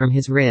being from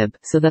his rib,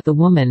 so that the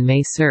woman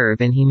may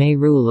serve and he may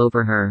rule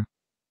over her.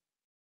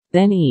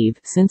 Then Eve,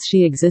 since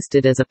she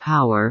existed as a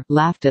power,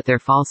 laughed at their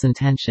false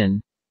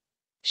intention.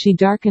 She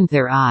darkened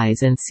their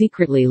eyes and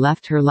secretly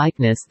left her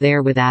likeness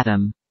there with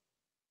Adam.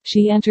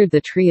 She entered the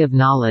tree of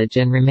knowledge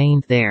and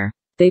remained there.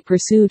 They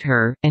pursued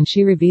her, and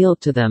she revealed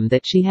to them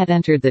that she had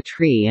entered the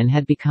tree and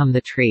had become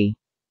the tree.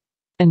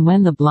 And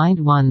when the blind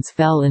ones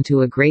fell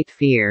into a great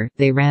fear,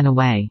 they ran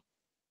away.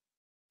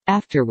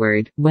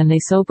 Afterward, when they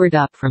sobered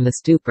up from the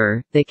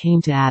stupor, they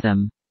came to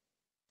Adam.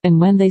 And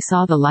when they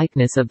saw the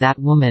likeness of that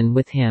woman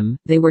with him,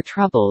 they were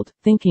troubled,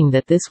 thinking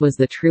that this was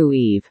the true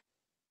Eve.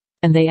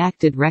 And they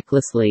acted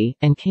recklessly,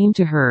 and came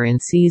to her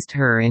and seized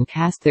her and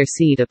cast their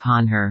seed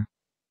upon her.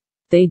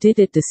 They did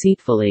it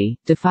deceitfully,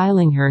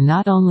 defiling her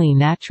not only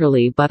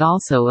naturally but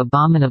also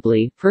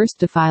abominably, first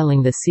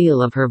defiling the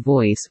seal of her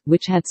voice,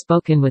 which had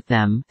spoken with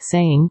them,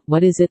 saying,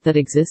 What is it that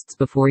exists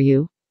before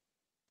you?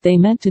 They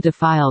meant to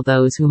defile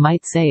those who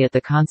might say at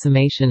the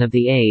consummation of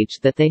the age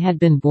that they had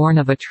been born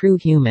of a true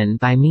human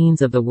by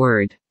means of the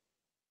word.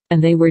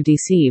 And they were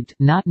deceived,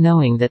 not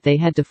knowing that they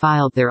had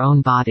defiled their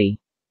own body.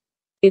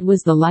 It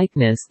was the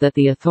likeness that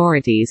the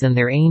authorities and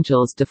their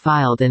angels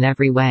defiled in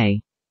every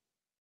way.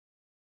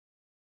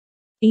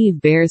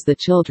 Eve bears the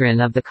children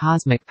of the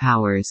cosmic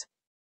powers.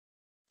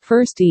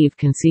 First Eve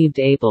conceived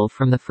Abel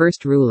from the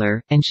first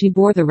ruler, and she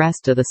bore the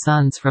rest of the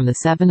sons from the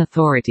 7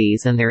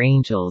 authorities and their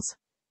angels.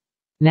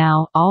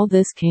 Now, all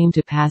this came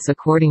to pass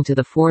according to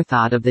the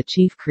forethought of the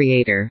chief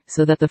Creator,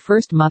 so that the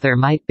first mother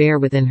might bear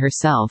within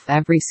herself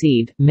every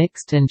seed,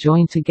 mixed and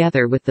joined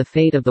together with the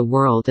fate of the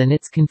world and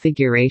its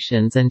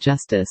configurations and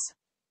justice.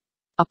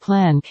 A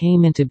plan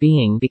came into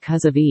being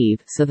because of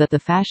Eve, so that the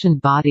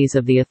fashioned bodies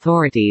of the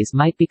authorities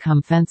might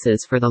become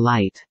fences for the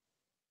light.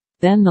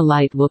 Then the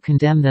light will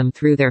condemn them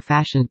through their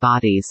fashioned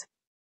bodies.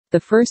 The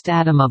first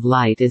atom of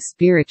light is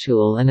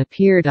spiritual and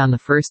appeared on the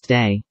first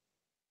day.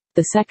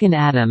 The second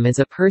atom is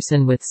a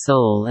person with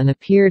soul and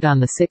appeared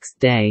on the 6th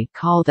day,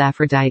 called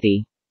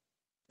Aphrodite.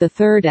 The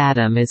third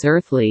atom is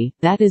earthly,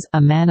 that is, a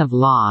man of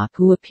law,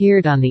 who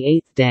appeared on the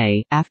 8th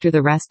day, after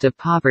the rest of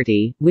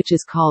poverty, which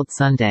is called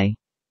Sunday.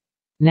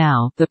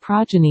 Now, the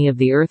progeny of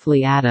the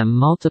earthly atom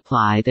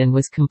multiplied and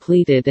was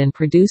completed and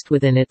produced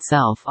within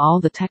itself all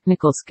the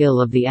technical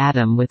skill of the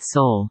atom with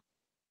soul.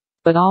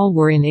 But all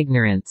were in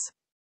ignorance.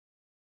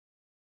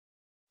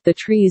 The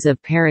trees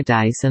of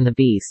paradise and the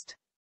beast.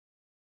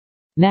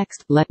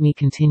 Next, let me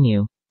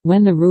continue.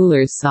 When the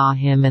rulers saw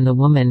him and the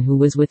woman who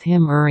was with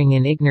him erring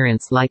in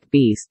ignorance like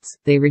beasts,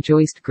 they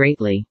rejoiced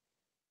greatly.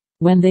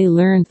 When they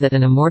learned that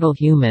an immortal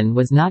human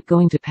was not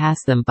going to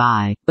pass them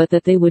by, but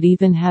that they would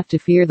even have to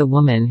fear the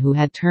woman who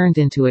had turned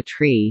into a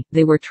tree,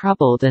 they were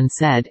troubled and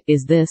said,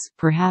 Is this,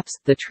 perhaps,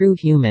 the true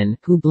human,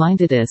 who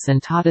blinded us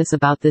and taught us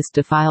about this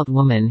defiled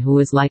woman who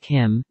was like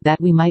him, that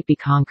we might be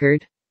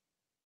conquered?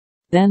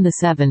 Then the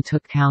 7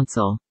 took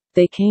counsel.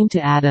 They came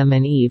to Adam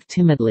and Eve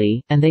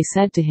timidly, and they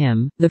said to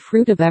him, The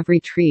fruit of every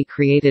tree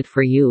created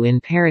for you in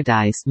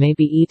paradise may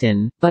be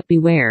eaten, but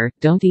beware,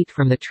 don't eat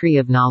from the tree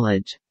of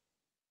knowledge.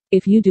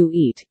 If you do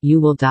eat,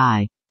 you will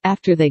die.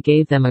 After they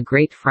gave them a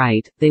great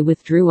fright, they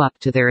withdrew up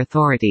to their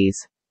authorities.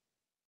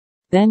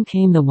 Then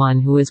came the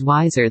one who is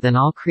wiser than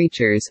all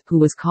creatures, who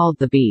was called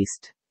the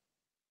beast.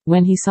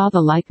 When he saw the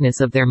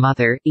likeness of their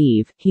mother,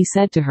 Eve, he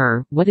said to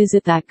her, What is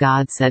it that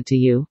God said to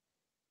you?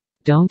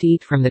 Don't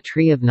eat from the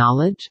tree of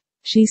knowledge?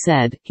 She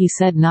said, He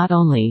said not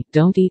only,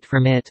 Don't eat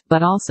from it,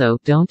 but also,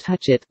 Don't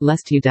touch it,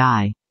 lest you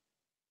die.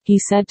 He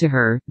said to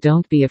her,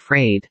 Don't be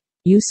afraid.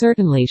 You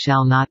certainly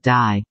shall not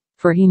die.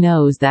 For he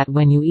knows that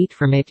when you eat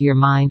from it your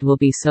mind will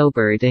be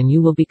sobered and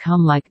you will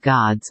become like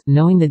gods,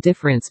 knowing the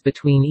difference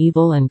between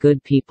evil and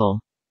good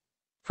people.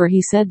 For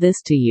he said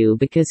this to you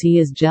because he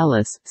is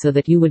jealous, so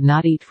that you would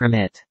not eat from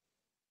it.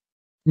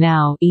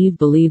 Now, Eve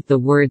believed the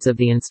words of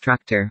the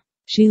instructor.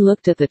 She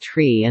looked at the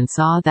tree and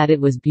saw that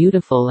it was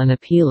beautiful and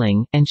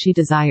appealing, and she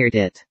desired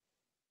it.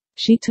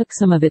 She took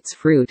some of its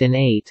fruit and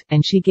ate,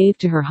 and she gave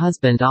to her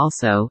husband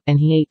also, and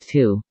he ate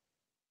too.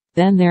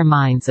 Then their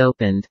minds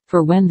opened,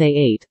 for when they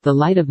ate, the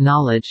light of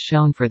knowledge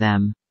shone for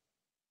them.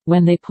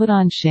 When they put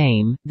on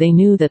shame, they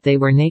knew that they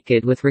were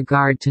naked with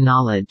regard to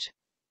knowledge.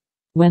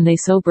 When they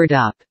sobered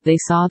up, they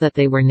saw that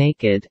they were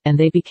naked, and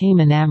they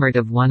became enamored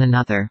of one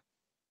another.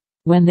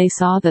 When they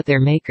saw that their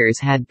makers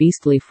had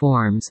beastly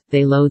forms,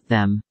 they loathed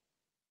them.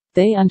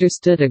 They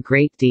understood a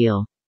great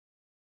deal.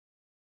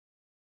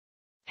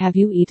 Have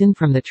you eaten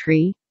from the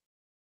tree?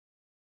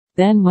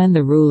 Then when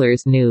the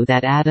rulers knew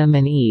that Adam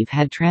and Eve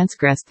had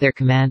transgressed their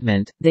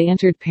commandment, they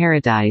entered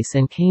paradise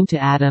and came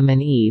to Adam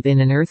and Eve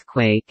in an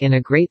earthquake and a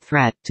great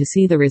threat, to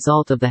see the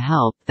result of the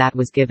help that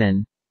was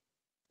given.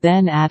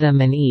 Then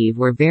Adam and Eve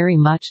were very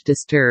much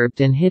disturbed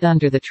and hid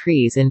under the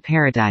trees in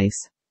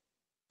paradise.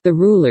 The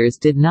rulers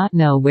did not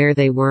know where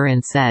they were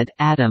and said,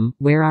 Adam,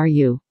 where are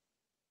you?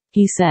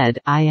 He said,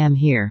 I am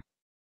here.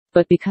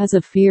 But because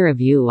of fear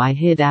of you I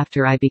hid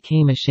after I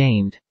became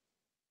ashamed.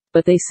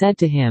 But they said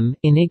to him,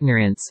 in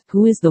ignorance,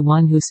 Who is the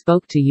one who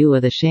spoke to you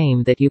of the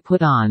shame that you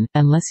put on,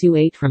 unless you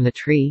ate from the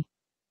tree?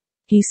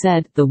 He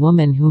said, The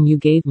woman whom you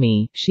gave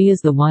me, she is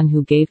the one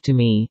who gave to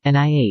me, and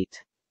I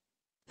ate.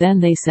 Then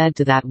they said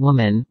to that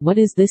woman, What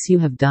is this you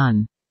have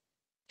done?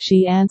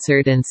 She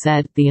answered and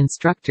said, The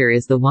instructor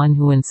is the one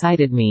who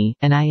incited me,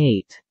 and I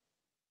ate.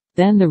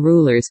 Then the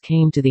rulers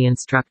came to the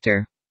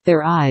instructor.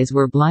 Their eyes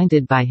were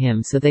blinded by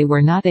him so they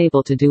were not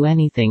able to do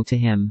anything to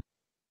him.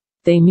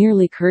 They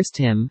merely cursed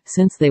him,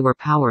 since they were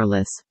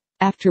powerless.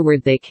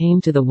 Afterward they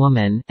came to the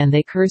woman, and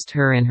they cursed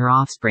her and her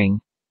offspring.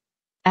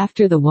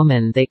 After the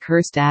woman they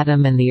cursed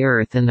Adam and the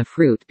earth and the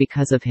fruit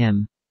because of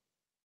him.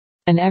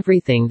 And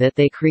everything that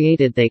they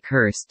created they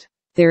cursed.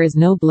 There is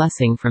no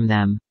blessing from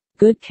them.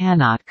 Good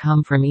cannot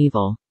come from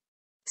evil.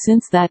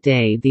 Since that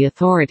day the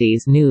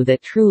authorities knew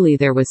that truly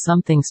there was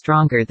something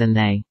stronger than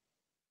they.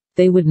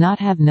 They would not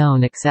have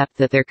known except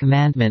that their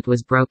commandment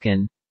was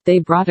broken. They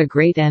brought a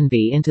great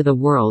envy into the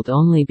world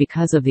only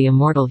because of the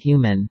immortal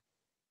human.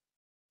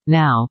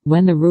 Now,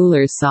 when the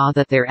rulers saw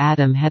that their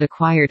Adam had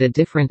acquired a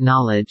different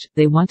knowledge,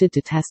 they wanted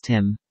to test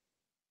him.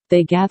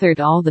 They gathered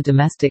all the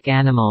domestic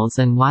animals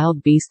and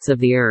wild beasts of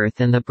the earth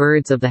and the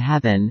birds of the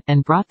heaven,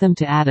 and brought them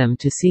to Adam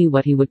to see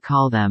what he would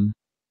call them.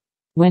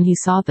 When he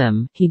saw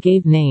them, he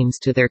gave names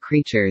to their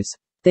creatures.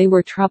 They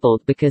were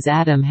troubled because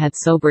Adam had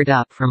sobered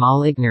up from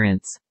all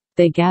ignorance.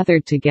 They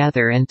gathered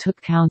together and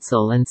took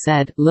counsel and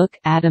said, "Look,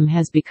 Adam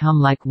has become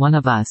like one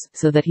of us,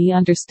 so that he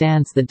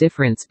understands the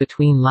difference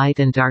between light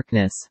and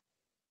darkness.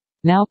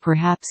 Now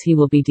perhaps he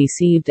will be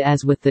deceived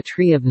as with the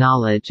tree of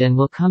knowledge and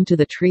will come to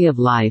the tree of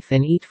life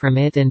and eat from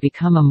it and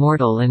become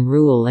immortal and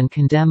rule and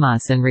condemn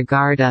us and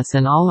regard us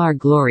and all our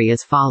glory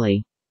as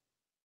folly.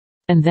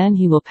 And then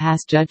he will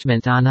pass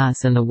judgment on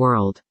us and the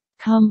world.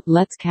 Come,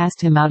 let's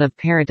cast him out of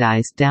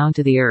paradise down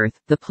to the earth,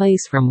 the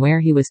place from where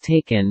he was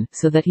taken,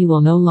 so that he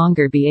will no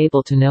longer be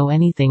able to know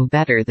anything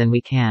better than we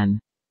can."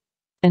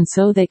 And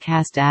so they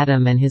cast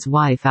Adam and his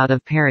wife out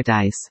of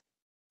paradise.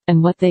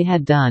 And what they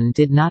had done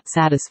did not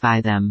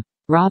satisfy them.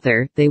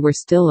 Rather, they were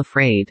still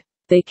afraid.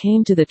 They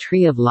came to the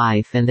tree of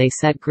life and they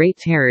set great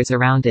terrors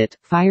around it,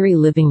 fiery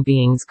living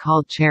beings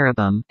called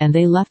cherubim, and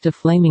they left a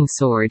flaming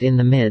sword in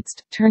the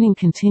midst, turning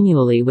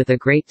continually with a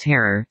great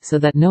terror, so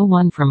that no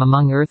one from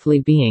among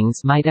earthly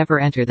beings might ever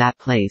enter that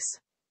place.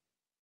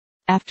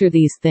 After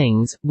these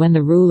things, when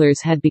the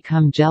rulers had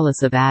become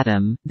jealous of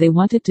Adam, they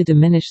wanted to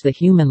diminish the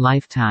human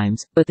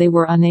lifetimes, but they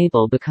were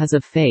unable because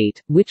of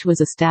fate, which was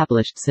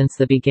established since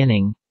the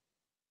beginning.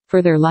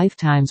 For their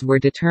lifetimes were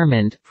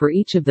determined, for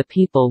each of the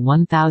people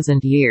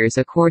 1,000 years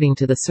according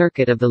to the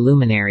circuit of the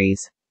luminaries.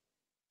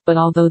 But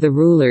although the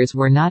rulers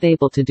were not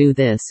able to do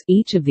this,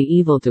 each of the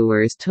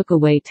evildoers took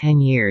away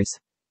 10 years.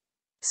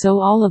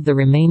 So all of the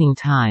remaining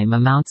time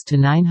amounts to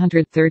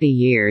 930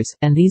 years,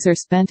 and these are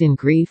spent in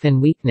grief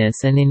and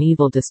weakness and in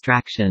evil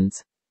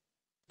distractions.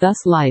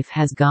 Thus life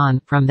has gone,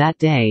 from that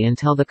day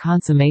until the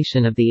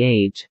consummation of the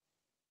age.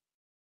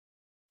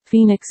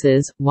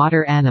 Phoenixes,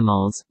 water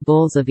animals,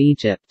 bulls of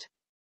Egypt.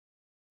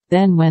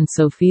 Then when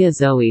Sophia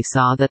Zoe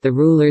saw that the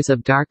rulers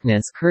of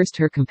darkness cursed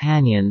her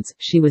companions,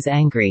 she was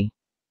angry.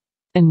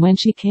 And when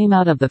she came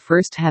out of the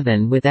first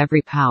heaven with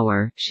every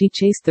power, she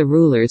chased the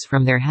rulers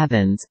from their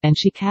heavens, and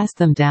she cast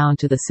them down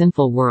to the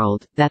sinful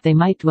world, that they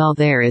might dwell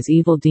there as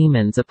evil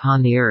demons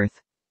upon the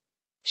earth.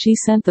 She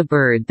sent the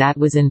bird that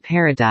was in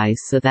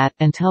paradise so that,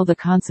 until the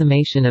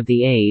consummation of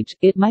the age,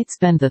 it might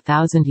spend the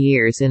 1,000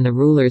 years in the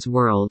ruler's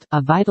world,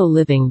 a vital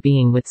living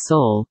being with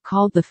soul,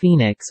 called the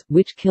phoenix,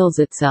 which kills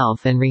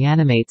itself and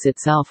reanimates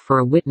itself for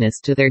a witness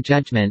to their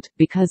judgment,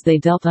 because they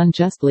dealt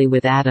unjustly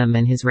with Adam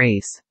and his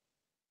race.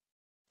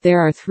 There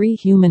are 3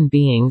 human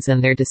beings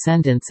and their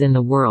descendants in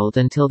the world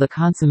until the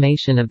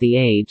consummation of the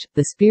age,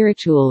 the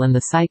spiritual and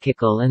the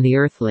psychical and the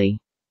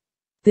earthly.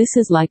 This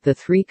is like the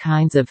 3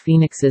 kinds of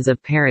phoenixes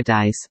of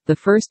paradise. The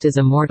first is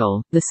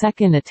immortal, the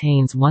second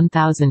attains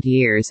 1,000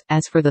 years,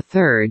 as for the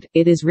third,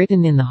 it is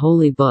written in the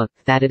holy book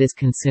that it is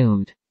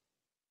consumed.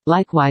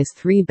 Likewise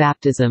 3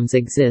 baptisms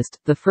exist,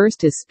 the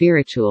first is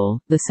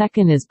spiritual, the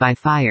second is by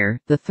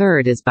fire, the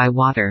third is by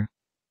water.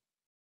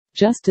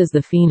 Just as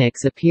the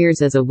phoenix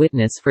appears as a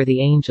witness for the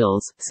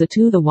angels, so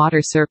too the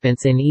water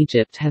serpents in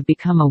Egypt have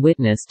become a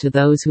witness to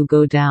those who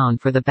go down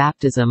for the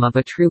baptism of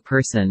a true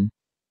person.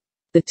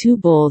 The 2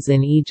 bulls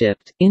in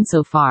Egypt,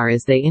 insofar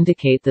as they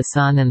indicate the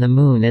sun and the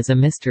moon as a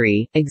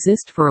mystery,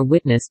 exist for a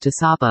witness to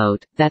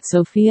Sabaoth, that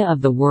Sophia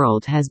of the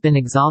world has been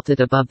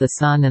exalted above the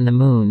sun and the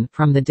moon,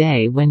 from the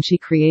day when she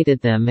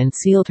created them and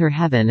sealed her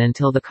heaven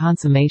until the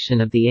consummation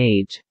of the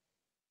age.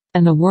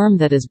 And the worm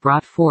that is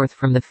brought forth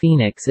from the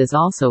phoenix is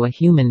also a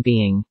human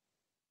being.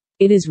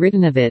 It is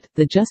written of it,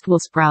 the just will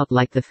sprout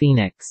like the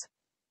phoenix.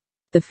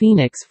 The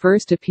phoenix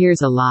first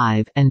appears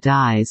alive, and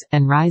dies,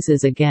 and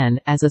rises again,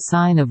 as a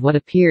sign of what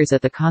appears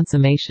at the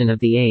consummation of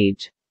the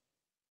age.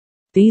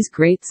 These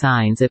great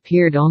signs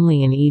appeared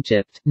only in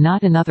Egypt,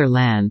 not in other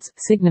lands,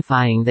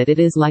 signifying that it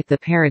is like the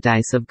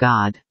paradise of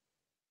God.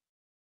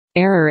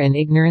 Error and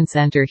ignorance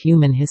enter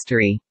human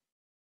history.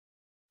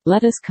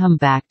 Let us come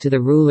back to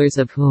the rulers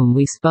of whom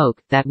we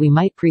spoke, that we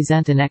might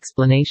present an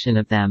explanation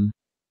of them.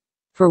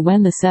 For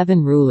when the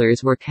 7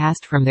 rulers were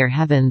cast from their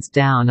heavens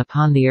down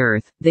upon the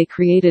earth, they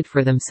created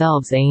for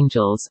themselves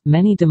angels,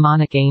 many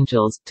demonic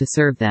angels, to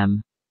serve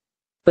them.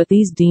 But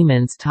these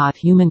demons taught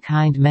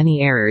humankind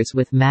many errors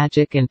with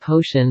magic and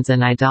potions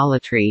and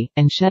idolatry,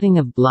 and shedding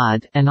of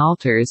blood, and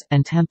altars,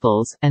 and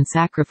temples, and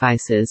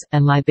sacrifices,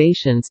 and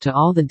libations to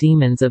all the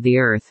demons of the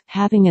earth,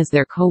 having as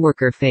their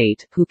co-worker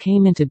Fate, who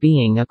came into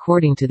being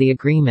according to the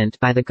agreement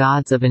by the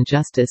gods of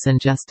injustice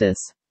and justice.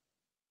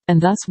 And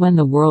thus when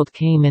the world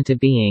came into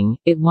being,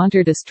 it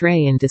wandered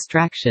astray in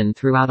distraction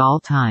throughout all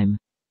time.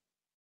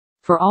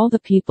 For all the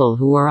people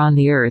who are on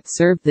the earth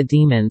served the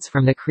demons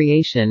from the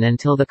creation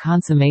until the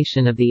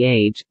consummation of the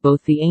age,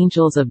 both the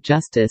angels of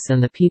justice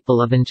and the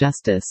people of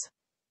injustice.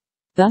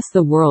 Thus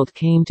the world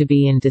came to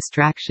be in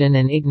distraction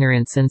and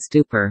ignorance and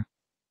stupor.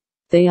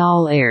 They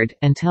all erred,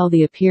 until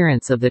the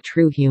appearance of the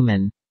true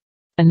human.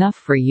 Enough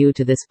for you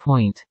to this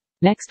point.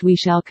 Next we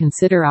shall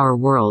consider our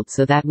world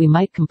so that we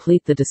might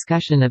complete the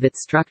discussion of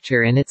its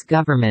structure and its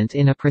government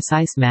in a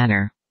precise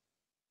manner.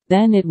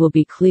 Then it will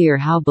be clear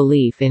how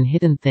belief in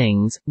hidden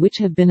things, which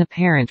have been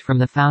apparent from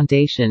the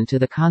foundation to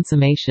the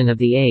consummation of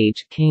the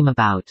age, came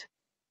about.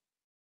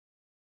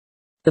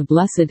 The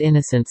blessed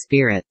innocent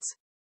spirits.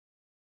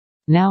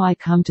 Now I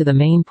come to the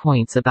main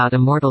points about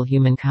immortal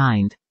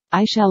humankind.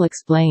 I shall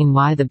explain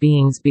why the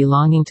beings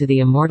belonging to the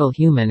immortal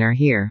human are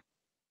here.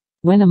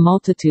 When a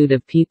multitude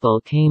of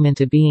people came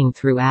into being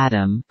through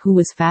Adam, who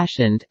was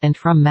fashioned, and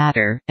from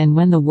matter, and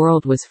when the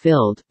world was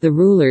filled, the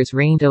rulers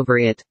reigned over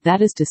it,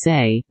 that is to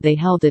say, they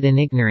held it in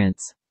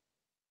ignorance.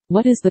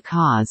 What is the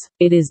cause?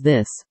 It is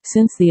this: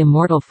 since the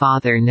immortal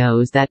Father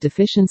knows that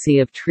deficiency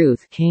of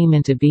truth came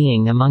into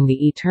being among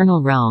the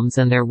eternal realms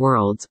and their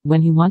worlds,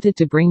 when he wanted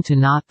to bring to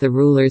naught the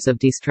rulers of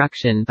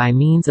destruction by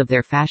means of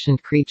their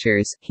fashioned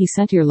creatures, he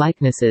sent your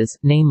likenesses,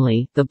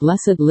 namely, the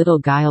blessed little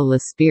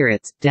guileless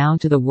spirits, down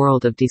to the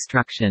world of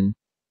destruction.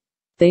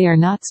 They are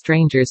not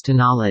strangers to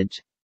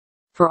knowledge.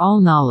 For all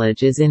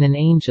knowledge is in an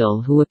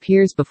angel who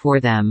appears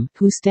before them,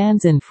 who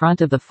stands in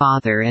front of the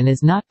Father and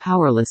is not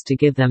powerless to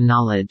give them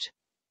knowledge.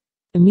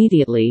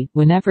 Immediately,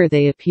 whenever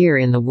they appear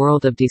in the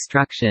world of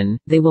destruction,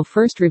 they will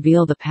first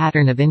reveal the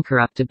pattern of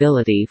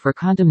incorruptibility for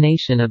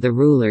condemnation of the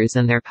rulers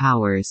and their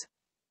powers.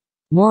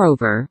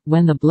 Moreover,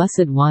 when the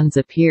blessed ones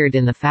appeared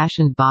in the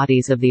fashioned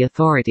bodies of the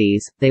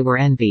authorities, they were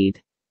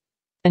envied.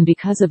 And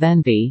because of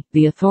envy,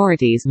 the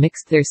authorities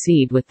mixed their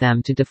seed with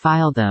them to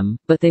defile them,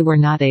 but they were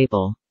not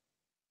able.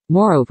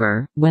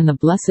 Moreover, when the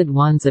blessed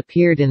ones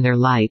appeared in their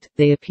light,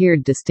 they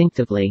appeared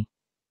distinctively.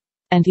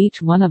 And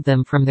each one of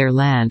them from their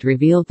land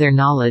revealed their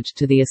knowledge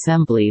to the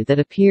assembly that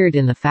appeared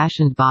in the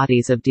fashioned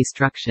bodies of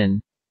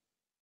destruction.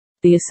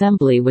 The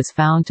assembly was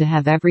found to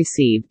have every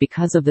seed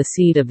because of the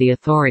seed of the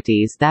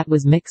authorities that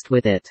was mixed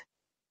with it.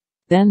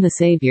 Then the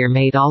Savior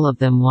made all of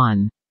them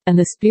one. And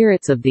the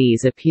spirits of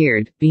these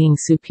appeared, being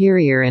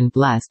superior and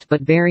blessed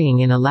but varying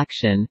in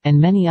election, and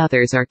many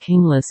others are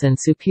kingless and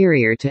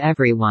superior to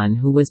everyone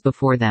who was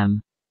before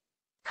them.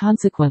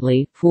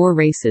 Consequently, 4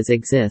 races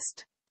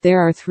exist. There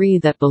are 3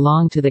 that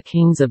belong to the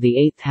kings of the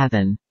 8th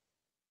heaven.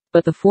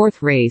 But the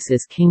 4th race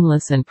is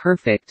kingless and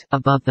perfect,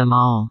 above them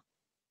all.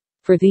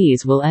 For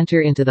these will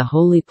enter into the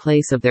holy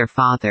place of their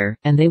Father,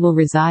 and they will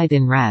reside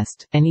in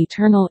rest, and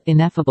eternal,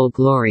 ineffable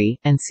glory,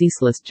 and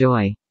ceaseless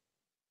joy.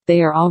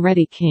 They are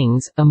already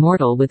kings,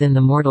 immortal within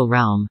the mortal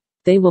realm.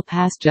 They will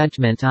pass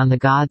judgment on the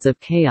gods of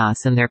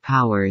chaos and their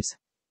powers.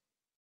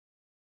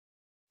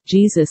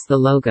 Jesus the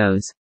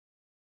Logos.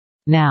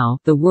 Now,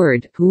 the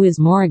Word, who is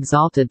more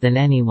exalted than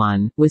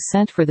anyone, was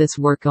sent for this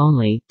work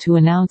only, to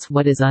announce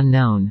what is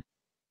unknown.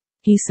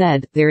 He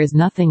said, "There is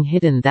nothing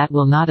hidden that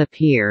will not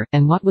appear,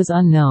 and what was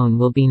unknown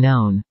will be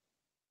known."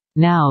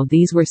 Now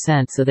these were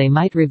sent so they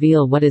might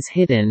reveal what is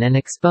hidden and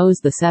expose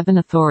the 7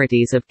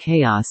 authorities of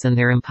chaos and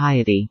their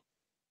impiety.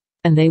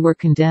 And they were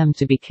condemned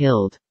to be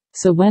killed.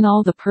 So when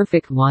all the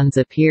perfect ones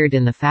appeared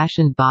in the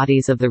fashioned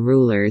bodies of the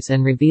rulers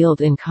and revealed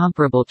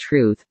incomparable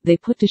truth, they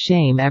put to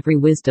shame every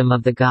wisdom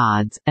of the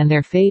gods, and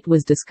their fate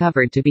was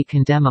discovered to be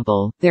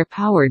condemnable, their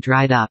power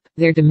dried up,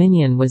 their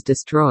dominion was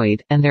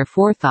destroyed, and their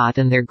forethought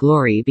and their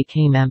glory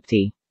became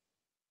empty.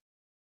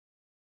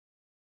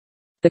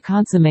 The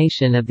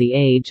consummation of the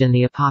age and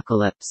the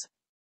apocalypse.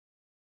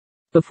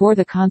 Before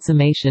the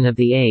consummation of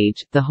the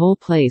age, the whole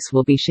place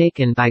will be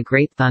shaken by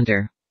great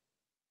thunder.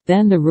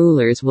 Then the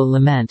rulers will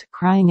lament,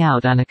 crying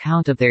out on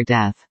account of their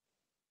death.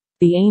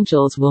 The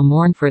angels will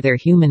mourn for their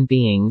human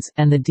beings,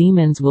 and the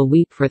demons will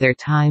weep for their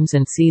times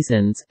and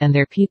seasons, and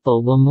their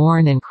people will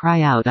mourn and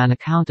cry out on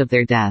account of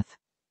their death.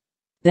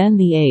 Then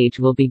the age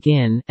will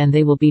begin, and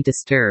they will be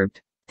disturbed.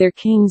 Their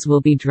kings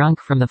will be drunk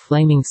from the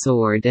flaming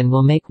sword and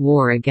will make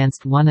war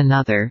against one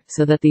another,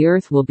 so that the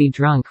earth will be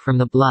drunk from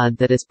the blood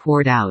that is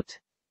poured out.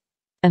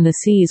 And the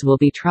seas will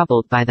be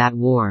troubled by that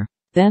war.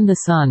 Then the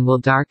sun will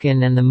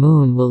darken and the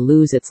moon will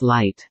lose its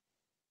light.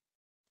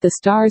 The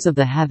stars of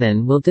the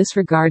heaven will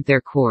disregard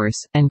their course,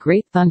 and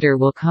great thunder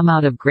will come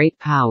out of great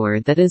power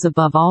that is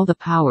above all the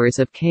powers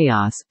of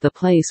chaos, the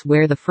place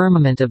where the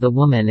firmament of the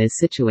woman is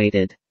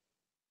situated.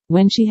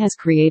 When she has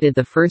created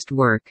the first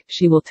work,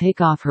 she will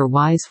take off her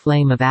wise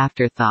flame of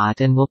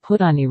afterthought and will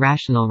put on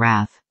irrational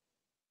wrath.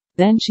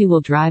 Then she will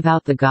drive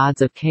out the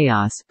gods of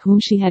chaos, whom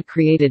she had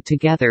created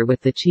together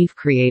with the chief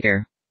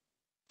creator.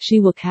 She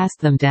will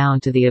cast them down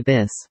to the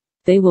abyss.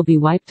 They will be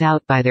wiped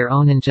out by their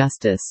own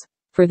injustice.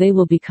 For they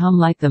will become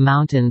like the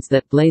mountains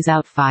that blaze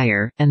out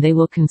fire, and they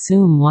will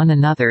consume one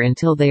another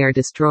until they are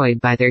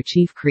destroyed by their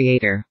chief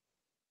creator.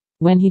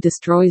 When he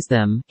destroys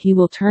them, he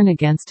will turn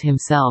against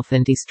himself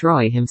and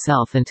destroy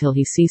himself until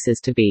he ceases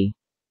to be.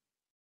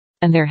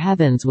 And their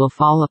heavens will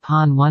fall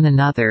upon one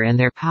another and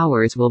their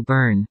powers will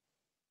burn.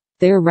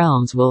 Their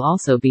realms will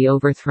also be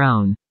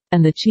overthrown.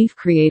 And the chief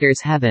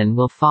creator's heaven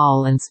will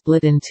fall and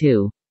split in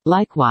 2.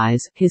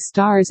 Likewise, his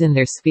stars in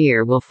their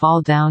sphere will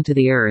fall down to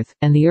the earth,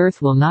 and the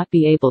earth will not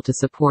be able to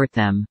support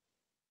them.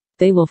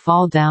 They will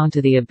fall down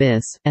to the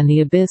abyss, and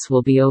the abyss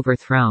will be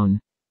overthrown.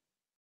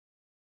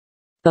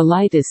 The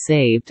light is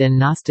saved and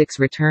Gnostics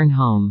return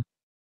home.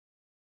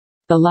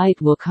 The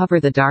light will cover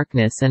the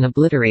darkness and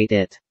obliterate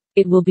it.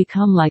 It will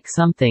become like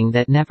something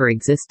that never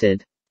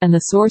existed. And the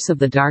source of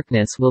the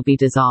darkness will be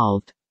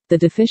dissolved. The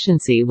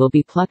deficiency will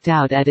be plucked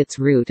out at its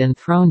root and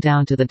thrown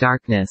down to the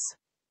darkness.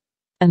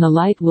 And the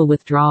light will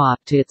withdraw up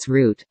to its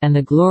root, and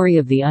the glory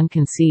of the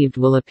unconceived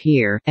will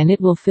appear, and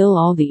it will fill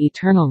all the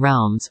eternal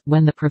realms,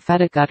 when the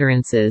prophetic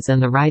utterances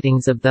and the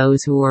writings of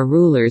those who are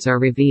rulers are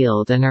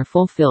revealed and are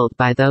fulfilled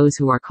by those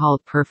who are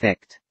called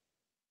perfect.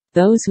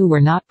 Those who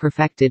were not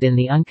perfected in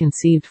the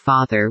unconceived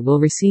Father will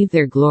receive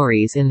their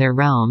glories in their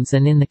realms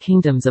and in the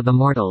kingdoms of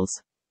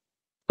immortals.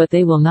 But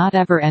they will not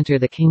ever enter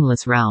the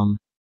kingless realm.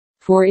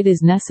 For it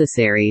is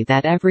necessary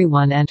that every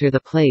one enter the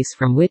place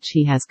from which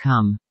he has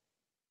come.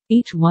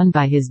 Each one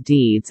by his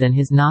deeds and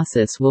his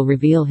gnosis will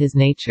reveal his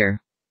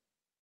nature.